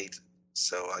relocate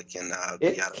so I can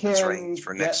It be out of its can range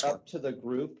for get next one. up to the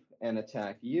group and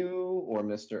attack you or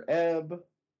Mr. Ebb,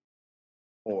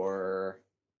 or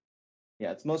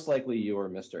yeah, it's most likely you or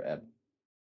Mr. Ebb.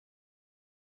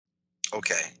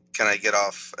 Okay, can I get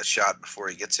off a shot before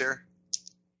he gets here?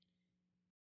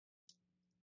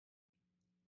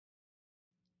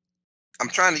 I'm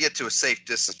trying to get to a safe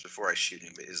distance before I shoot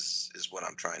him. Is what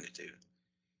I'm trying to do.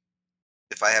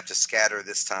 if I have to scatter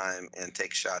this time and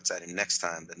take shots at him next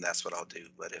time, then that's what I'll do.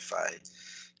 But if I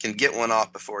can get one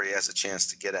off before he has a chance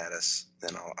to get at us,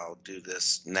 then I'll do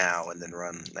this now and then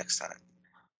run next time.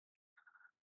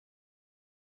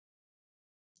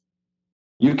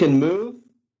 You can move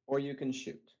or you can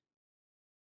shoot.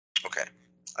 Okay,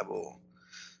 I will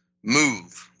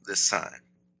move this time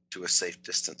to a safe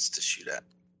distance to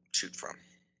shoot from.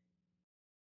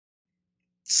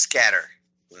 Scatter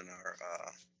when our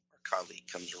colleague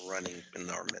comes running in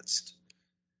our midst.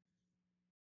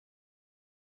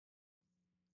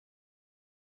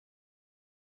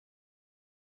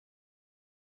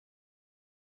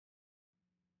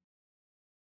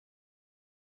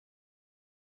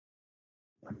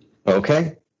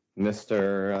 Okay.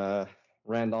 Mr.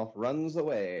 Randolph runs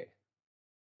away.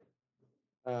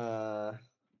 That's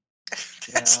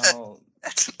Now,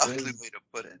 an ugly Ms. way to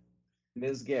put it.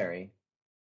 Ms. Gary.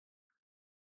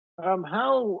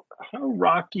 How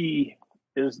rocky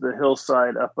is the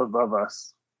hillside up above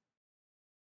us?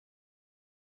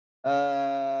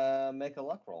 Make a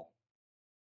luck roll.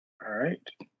 All right.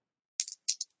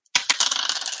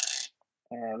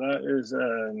 That is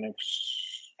an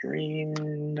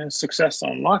extreme success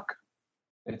on luck.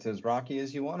 It's as rocky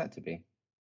as you want it to be.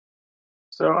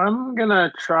 So I'm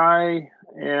gonna try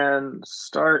and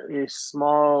start a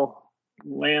small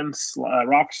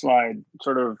rock slide,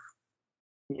 sort of,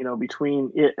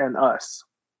 between it and us.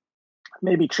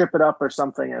 Maybe trip it up or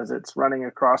something as it's running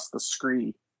across the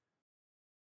scree.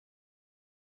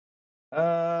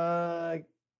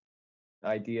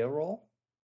 Idea roll.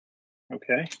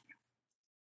 Okay.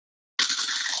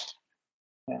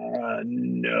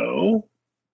 No.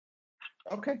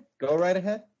 Okay, go right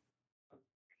ahead.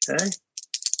 Okay.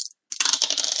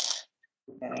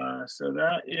 So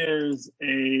that is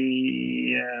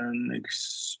an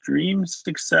extreme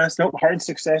success. Nope, hard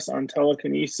success on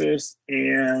telekinesis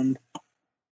and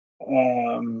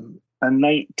a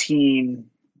 19.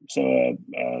 So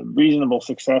a reasonable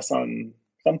success on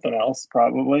something else,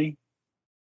 probably.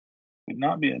 Would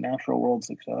not be a natural world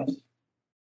success.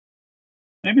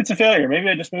 Maybe it's a failure. Maybe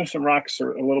I just move some rocks a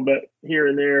little bit here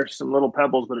and there, some little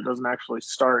pebbles, but it doesn't actually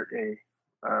start a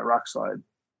rock slide.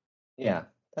 Yeah,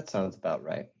 that sounds about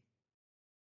right.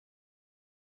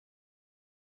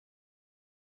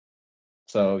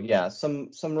 So yeah, some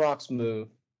rocks move,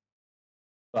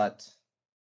 but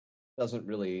doesn't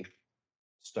really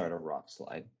start a rock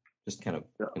slide. Just kind of,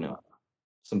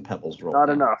 some pebbles roll Not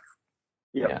down. enough.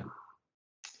 Yep. Yeah.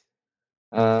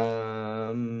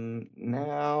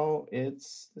 Now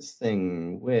it's this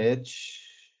thing, which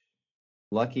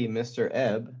lucky Mr.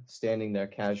 Ebb, standing there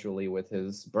casually with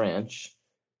his branch.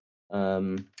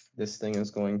 This thing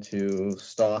is going to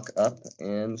stalk up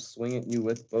and swing at you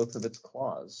with both of its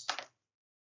claws.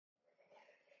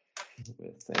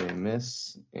 With a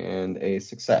miss and a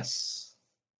success.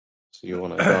 So you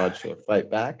want to dodge or fight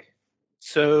back?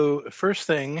 So first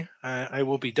thing, I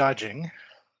will be dodging.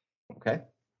 Okay.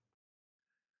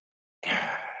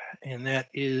 And that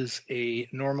is a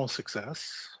normal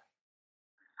success.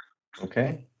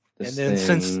 Okay. And then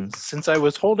since I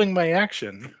was holding my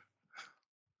action,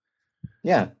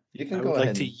 yeah, you can I go would ahead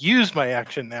like to use my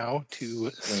action now to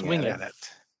swing at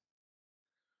it.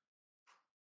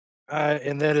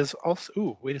 And that is also,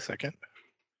 ooh, wait a second.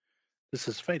 This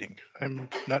is fighting. I'm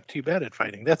not too bad at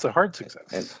fighting. That's a hard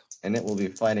success. And it will be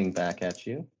fighting back at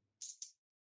you.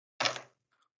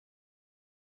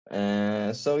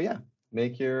 So yeah,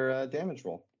 make your damage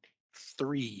roll.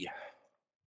 3.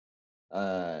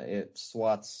 It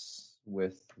swats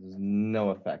with no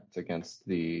effect against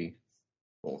the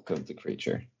bulk of the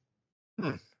creature.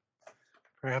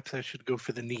 Perhaps I should go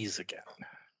for the knees again.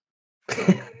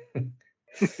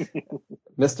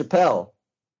 Mr. Pell.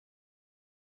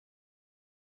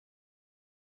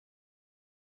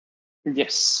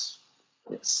 Yes.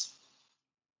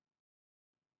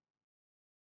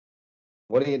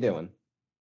 What are you doing?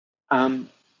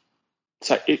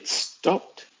 So it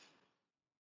stopped.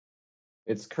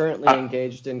 It's currently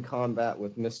engaged in combat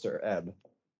with Mr. Ebb.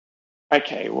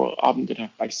 Okay, well, I'm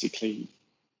gonna basically.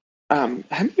 How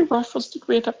many rifles did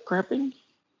we end up grabbing?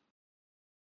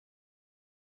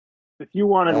 If you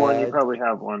wanted one, you probably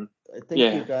have one. I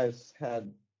think you guys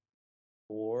had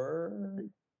 4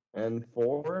 and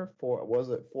 4. Was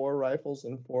it 4 rifles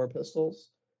and 4 pistols?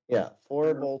 Yeah,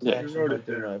 4 bolt-action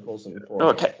hunting rifles and 4.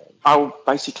 Okay, I'll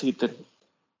basically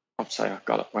I'll say I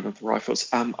got one of the rifles.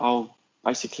 I'll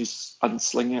basically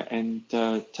unsling it and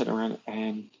turn around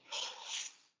and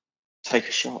take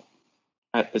a shot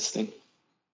at this thing.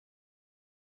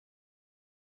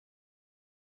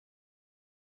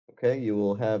 Okay, you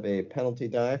will have a penalty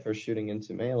die for shooting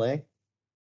into melee.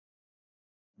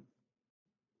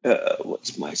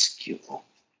 What's my skill?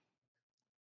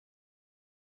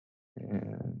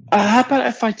 And How about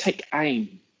if I take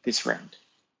aim this round?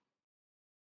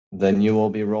 then you will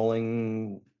be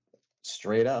rolling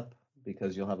straight up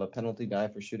because you'll have a penalty die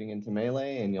for shooting into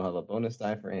melee and you'll have a bonus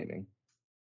die for aiming.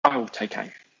 I will take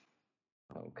aim.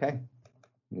 Okay.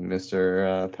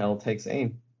 Mr. Pell takes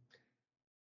aim.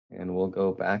 And we'll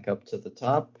go back up to the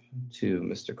top to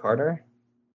Mr. Carter.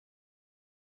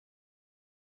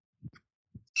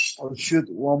 I'll shoot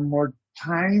one more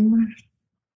time.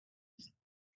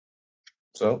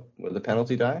 So, with the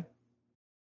penalty die,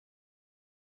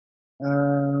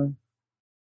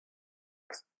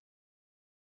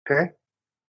 Okay.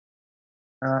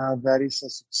 That is a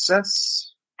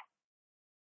success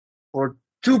for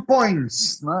 2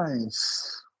 points.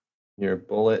 Nice. your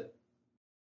bullet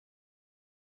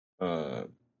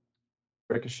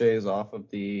ricochets off of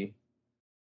the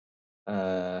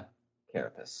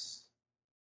carapace.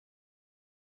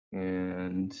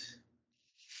 And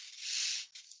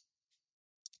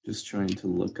just trying to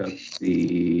look up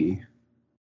the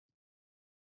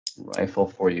rifle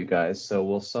for you guys. So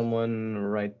will someone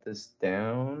write this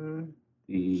down?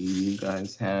 You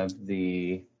guys have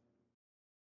the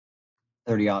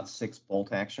 30-06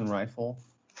 bolt action rifle.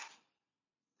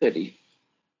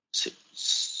 36.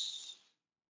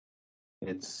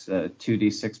 It's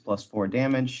 2d6 plus 4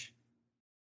 damage,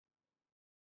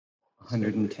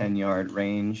 110 yard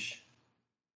range,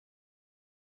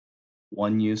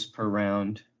 1 use per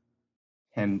round,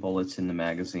 10 bullets in the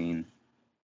magazine,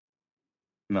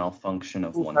 malfunction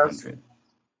of Who has 100.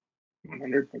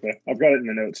 100. Okay, I've got it in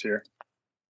the notes here.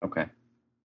 Okay.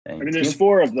 I Thank mean, there's you.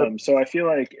 4 of them, so I feel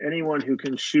like anyone who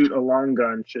can shoot a long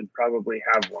gun should probably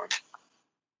have one.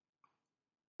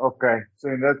 Okay, so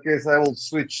in that case, I will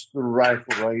switch to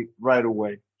rifle right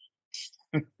away.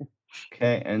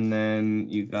 Okay, and then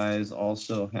you guys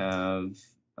also have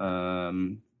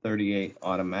 38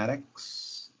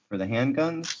 automatics for the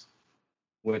handguns,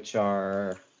 which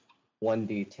are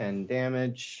 1d10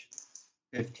 damage,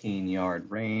 15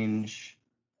 yard range,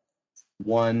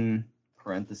 1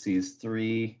 parentheses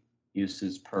 3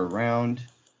 uses per round,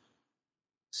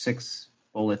 6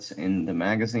 bullets in the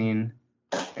magazine,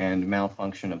 and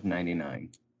malfunction of 99.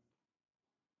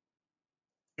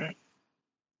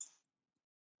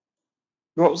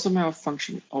 What was the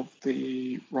malfunction of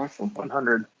the rifle?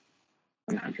 100.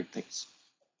 100 things.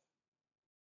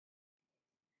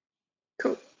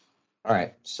 Cool. All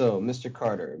right, so Mr.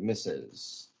 Carter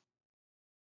misses.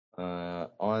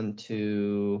 On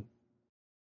to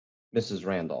Mrs.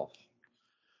 Randolph.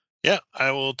 Yeah,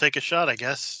 I will take a shot, I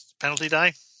guess. Penalty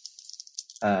die?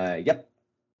 Yep.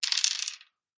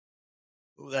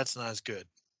 Ooh, that's not as good.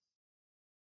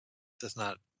 It's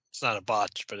not a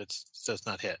botch, but it does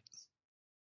not hit.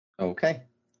 Okay.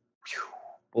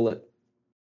 Bullet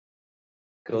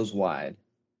goes wide.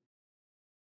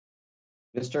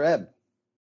 Mr. Ebb.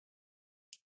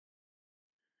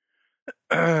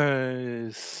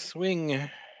 Swing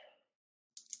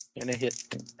and a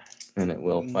hit And it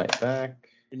will fight back.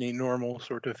 in a normal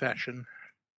sort of fashion.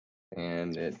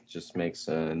 And it just makes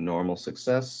a normal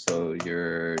success. So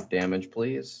your damage,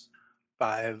 please.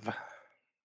 5.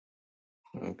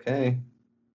 Okay.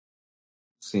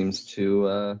 Seems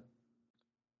to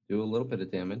do a little bit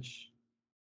of damage.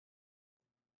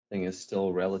 Thing is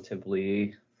still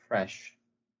relatively fresh.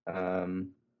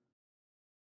 Mr.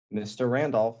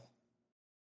 Randolph.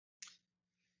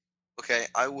 Okay,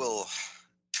 I will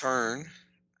turn,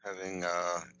 having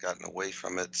gotten away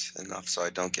from it enough so I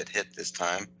don't get hit this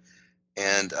time.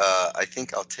 And I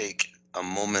think I'll take a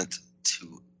moment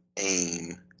to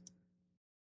aim.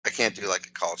 I can't do like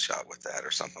a called shot with that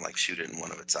or something like shoot it in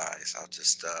one of its eyes. I'll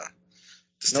just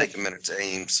Nope. take a minute to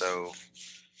aim so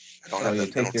I don't Oh, have you that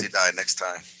take penalty your- die next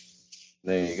time.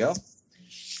 There you go.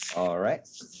 All right.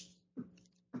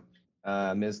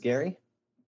 Ms. Gary.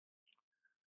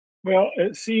 Well,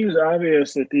 it seems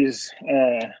obvious that these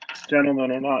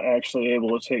gentlemen are not actually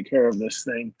able to take care of this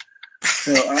thing.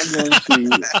 So I'm going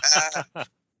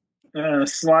to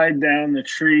slide down the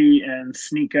tree and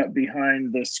sneak up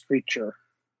behind this creature.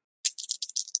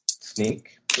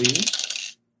 Sneak,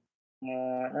 please.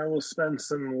 I will spend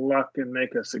some luck and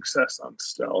make a success on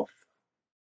stealth.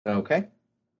 Okay.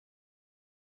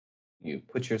 You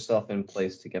put yourself in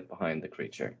place to get behind the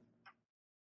creature.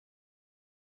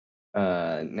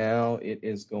 Now it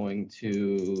is going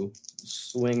to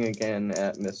swing again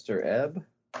at Mr. Ebb.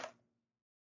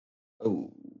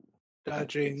 Oh.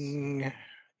 Dodging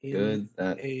in Good.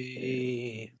 That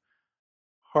a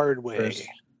hard way.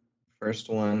 First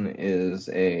one is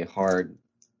a hard,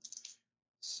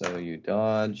 so you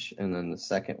dodge, and then the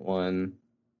second one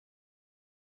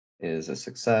is a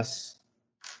success.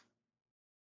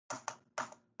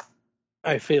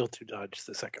 I failed to dodge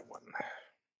the second one.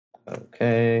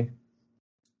 Okay.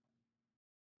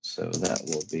 So that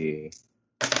will be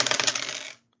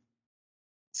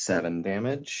 7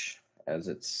 damage as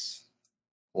its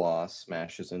claw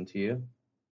smashes into you.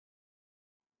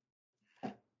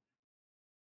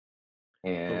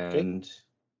 And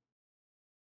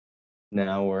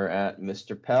now we're at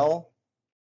Mr. Pell.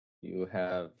 You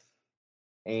have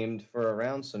aimed for a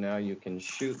round, so now you can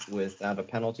shoot without a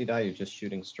penalty die. You're just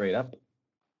shooting straight up.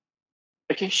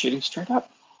 Okay, shooting straight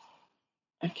up.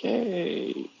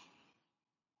 Okay.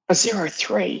 A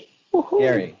 0-3. Woohoo.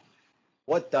 Gary,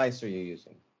 what dice are you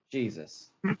using? Jesus.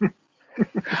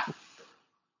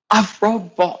 I've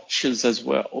rolled botches as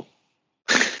well.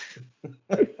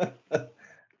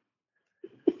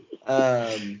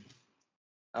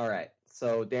 All right.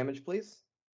 So damage, please.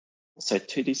 So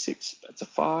 2d6, that's a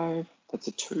 5, that's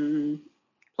a 2,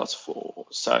 plus 4.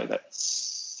 So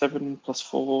that's 7 plus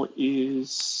 4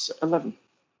 is 11.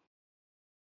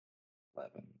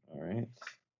 11. All right.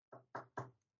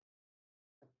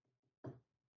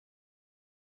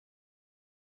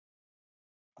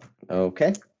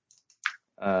 Okay.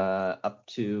 Up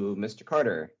to Mr.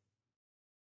 Carter.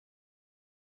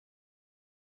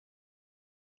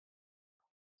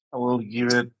 I will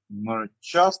give it another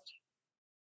shot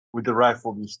with the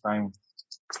rifle this time.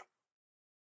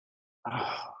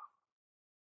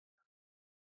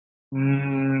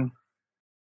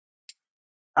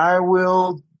 I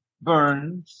will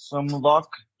burn some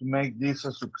luck to make this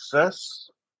a success.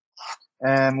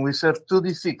 And we said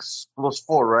 2d6 plus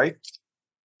 4, right?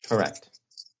 Correct.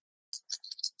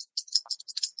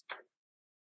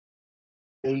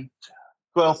 8,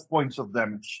 12 points of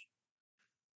damage.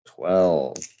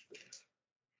 12.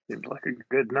 Seems like a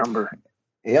good number.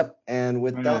 Yep. And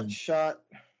with that Mm. shot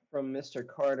from Mr.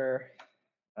 Carter,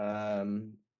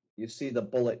 you see the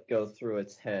bullet go through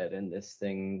its head, and this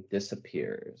thing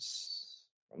disappears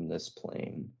from this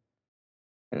plane.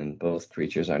 And both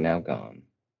creatures are now gone.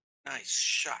 Nice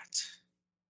shot.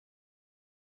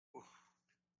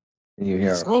 And you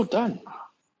hear Well done.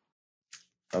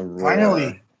 a roar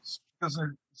Finally, because I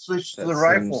switched to that the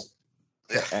rifle. seems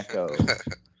to echo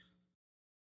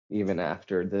even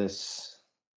after this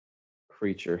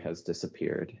creature has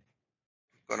disappeared.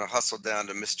 Gonna hustle down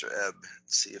to Mr. Ebb and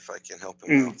see if I can help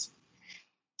him out.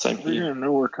 Same We're here. gonna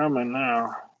know we're coming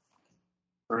now,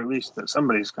 or at least that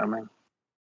somebody's coming.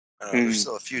 They're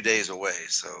still a few days away,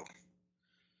 so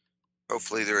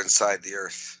hopefully they're inside the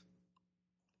earth.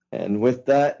 And with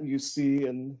that, you see,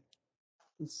 and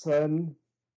the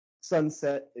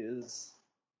sunset is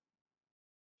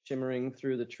shimmering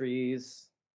through the trees.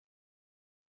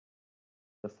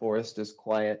 The forest is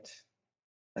quiet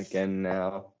again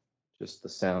now, just the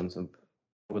sounds of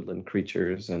woodland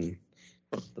creatures and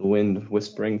the wind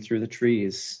whispering through the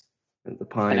trees and the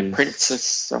pines. And a princess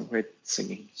somewhere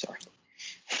singing. Sorry.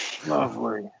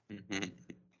 Lovely.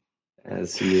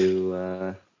 As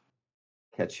you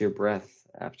catch your breath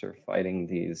after fighting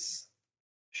these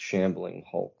shambling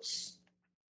hulks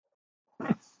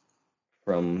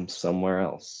from somewhere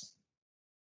else.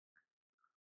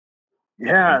 I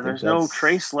Yeah, think there's no that's-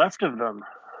 trace left of them.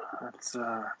 That's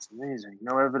amazing.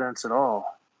 No evidence at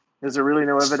all. Is there really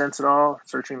no evidence at all?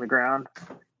 Searching the ground.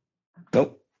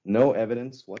 Nope, no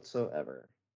evidence whatsoever.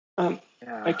 Yeah.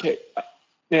 Okay.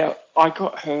 Now, I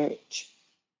got hurt.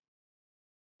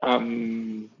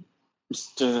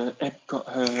 Mr. Ebb got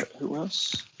hurt. Who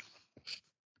else?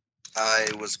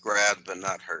 I was grabbed but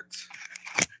not hurt.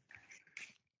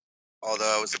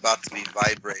 Although I was about to be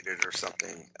vibrated or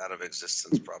something out of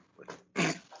existence, probably.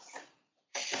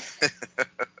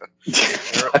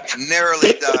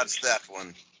 Narrowly dodged that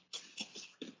one.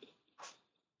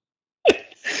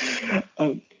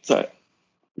 So,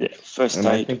 yeah, first And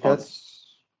I aid. think that's,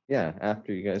 yeah,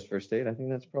 after you guys first aid, I think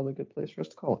that's probably a good place for us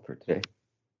to call it for today.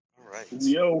 All right.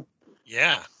 Yo.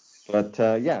 Yeah. But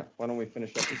yeah, why don't we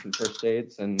finish up with some first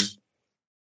aids? And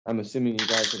I'm assuming you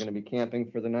guys are going to be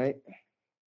camping for the night.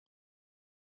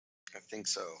 I think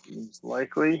so. Seems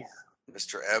likely.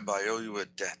 Mr. Ebb, I owe you a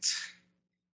debt.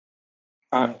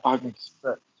 I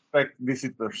Expect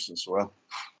visitors as well.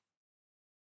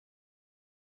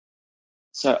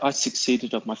 So I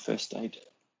succeeded on my first aid.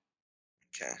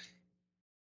 Okay.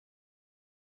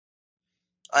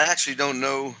 I actually don't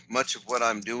know much of what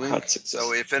I'm doing, Hard success.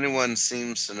 so if anyone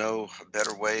seems to know a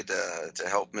better way to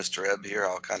help Mr. Ebb here,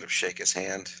 I'll kind of shake his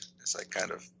hand as I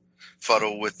kind of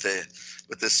fuddle with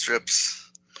the strips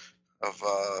of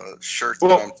shirt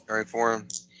that I'm wearing for him.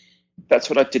 That's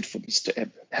what I did for Mr.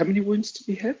 Ebb. How many wounds did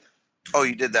he have? Oh,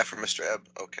 you did that for Mr. Ebb?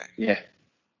 Okay. Yeah.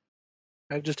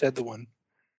 I've just had the one.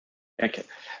 Okay.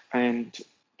 And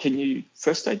can you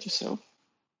first aid yourself?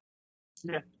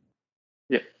 Yeah.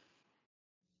 Yeah.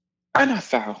 And I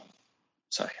fail.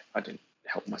 Sorry, I didn't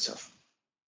help myself.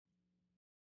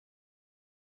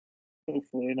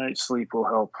 Hopefully a night's sleep will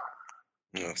help.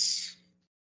 Yes.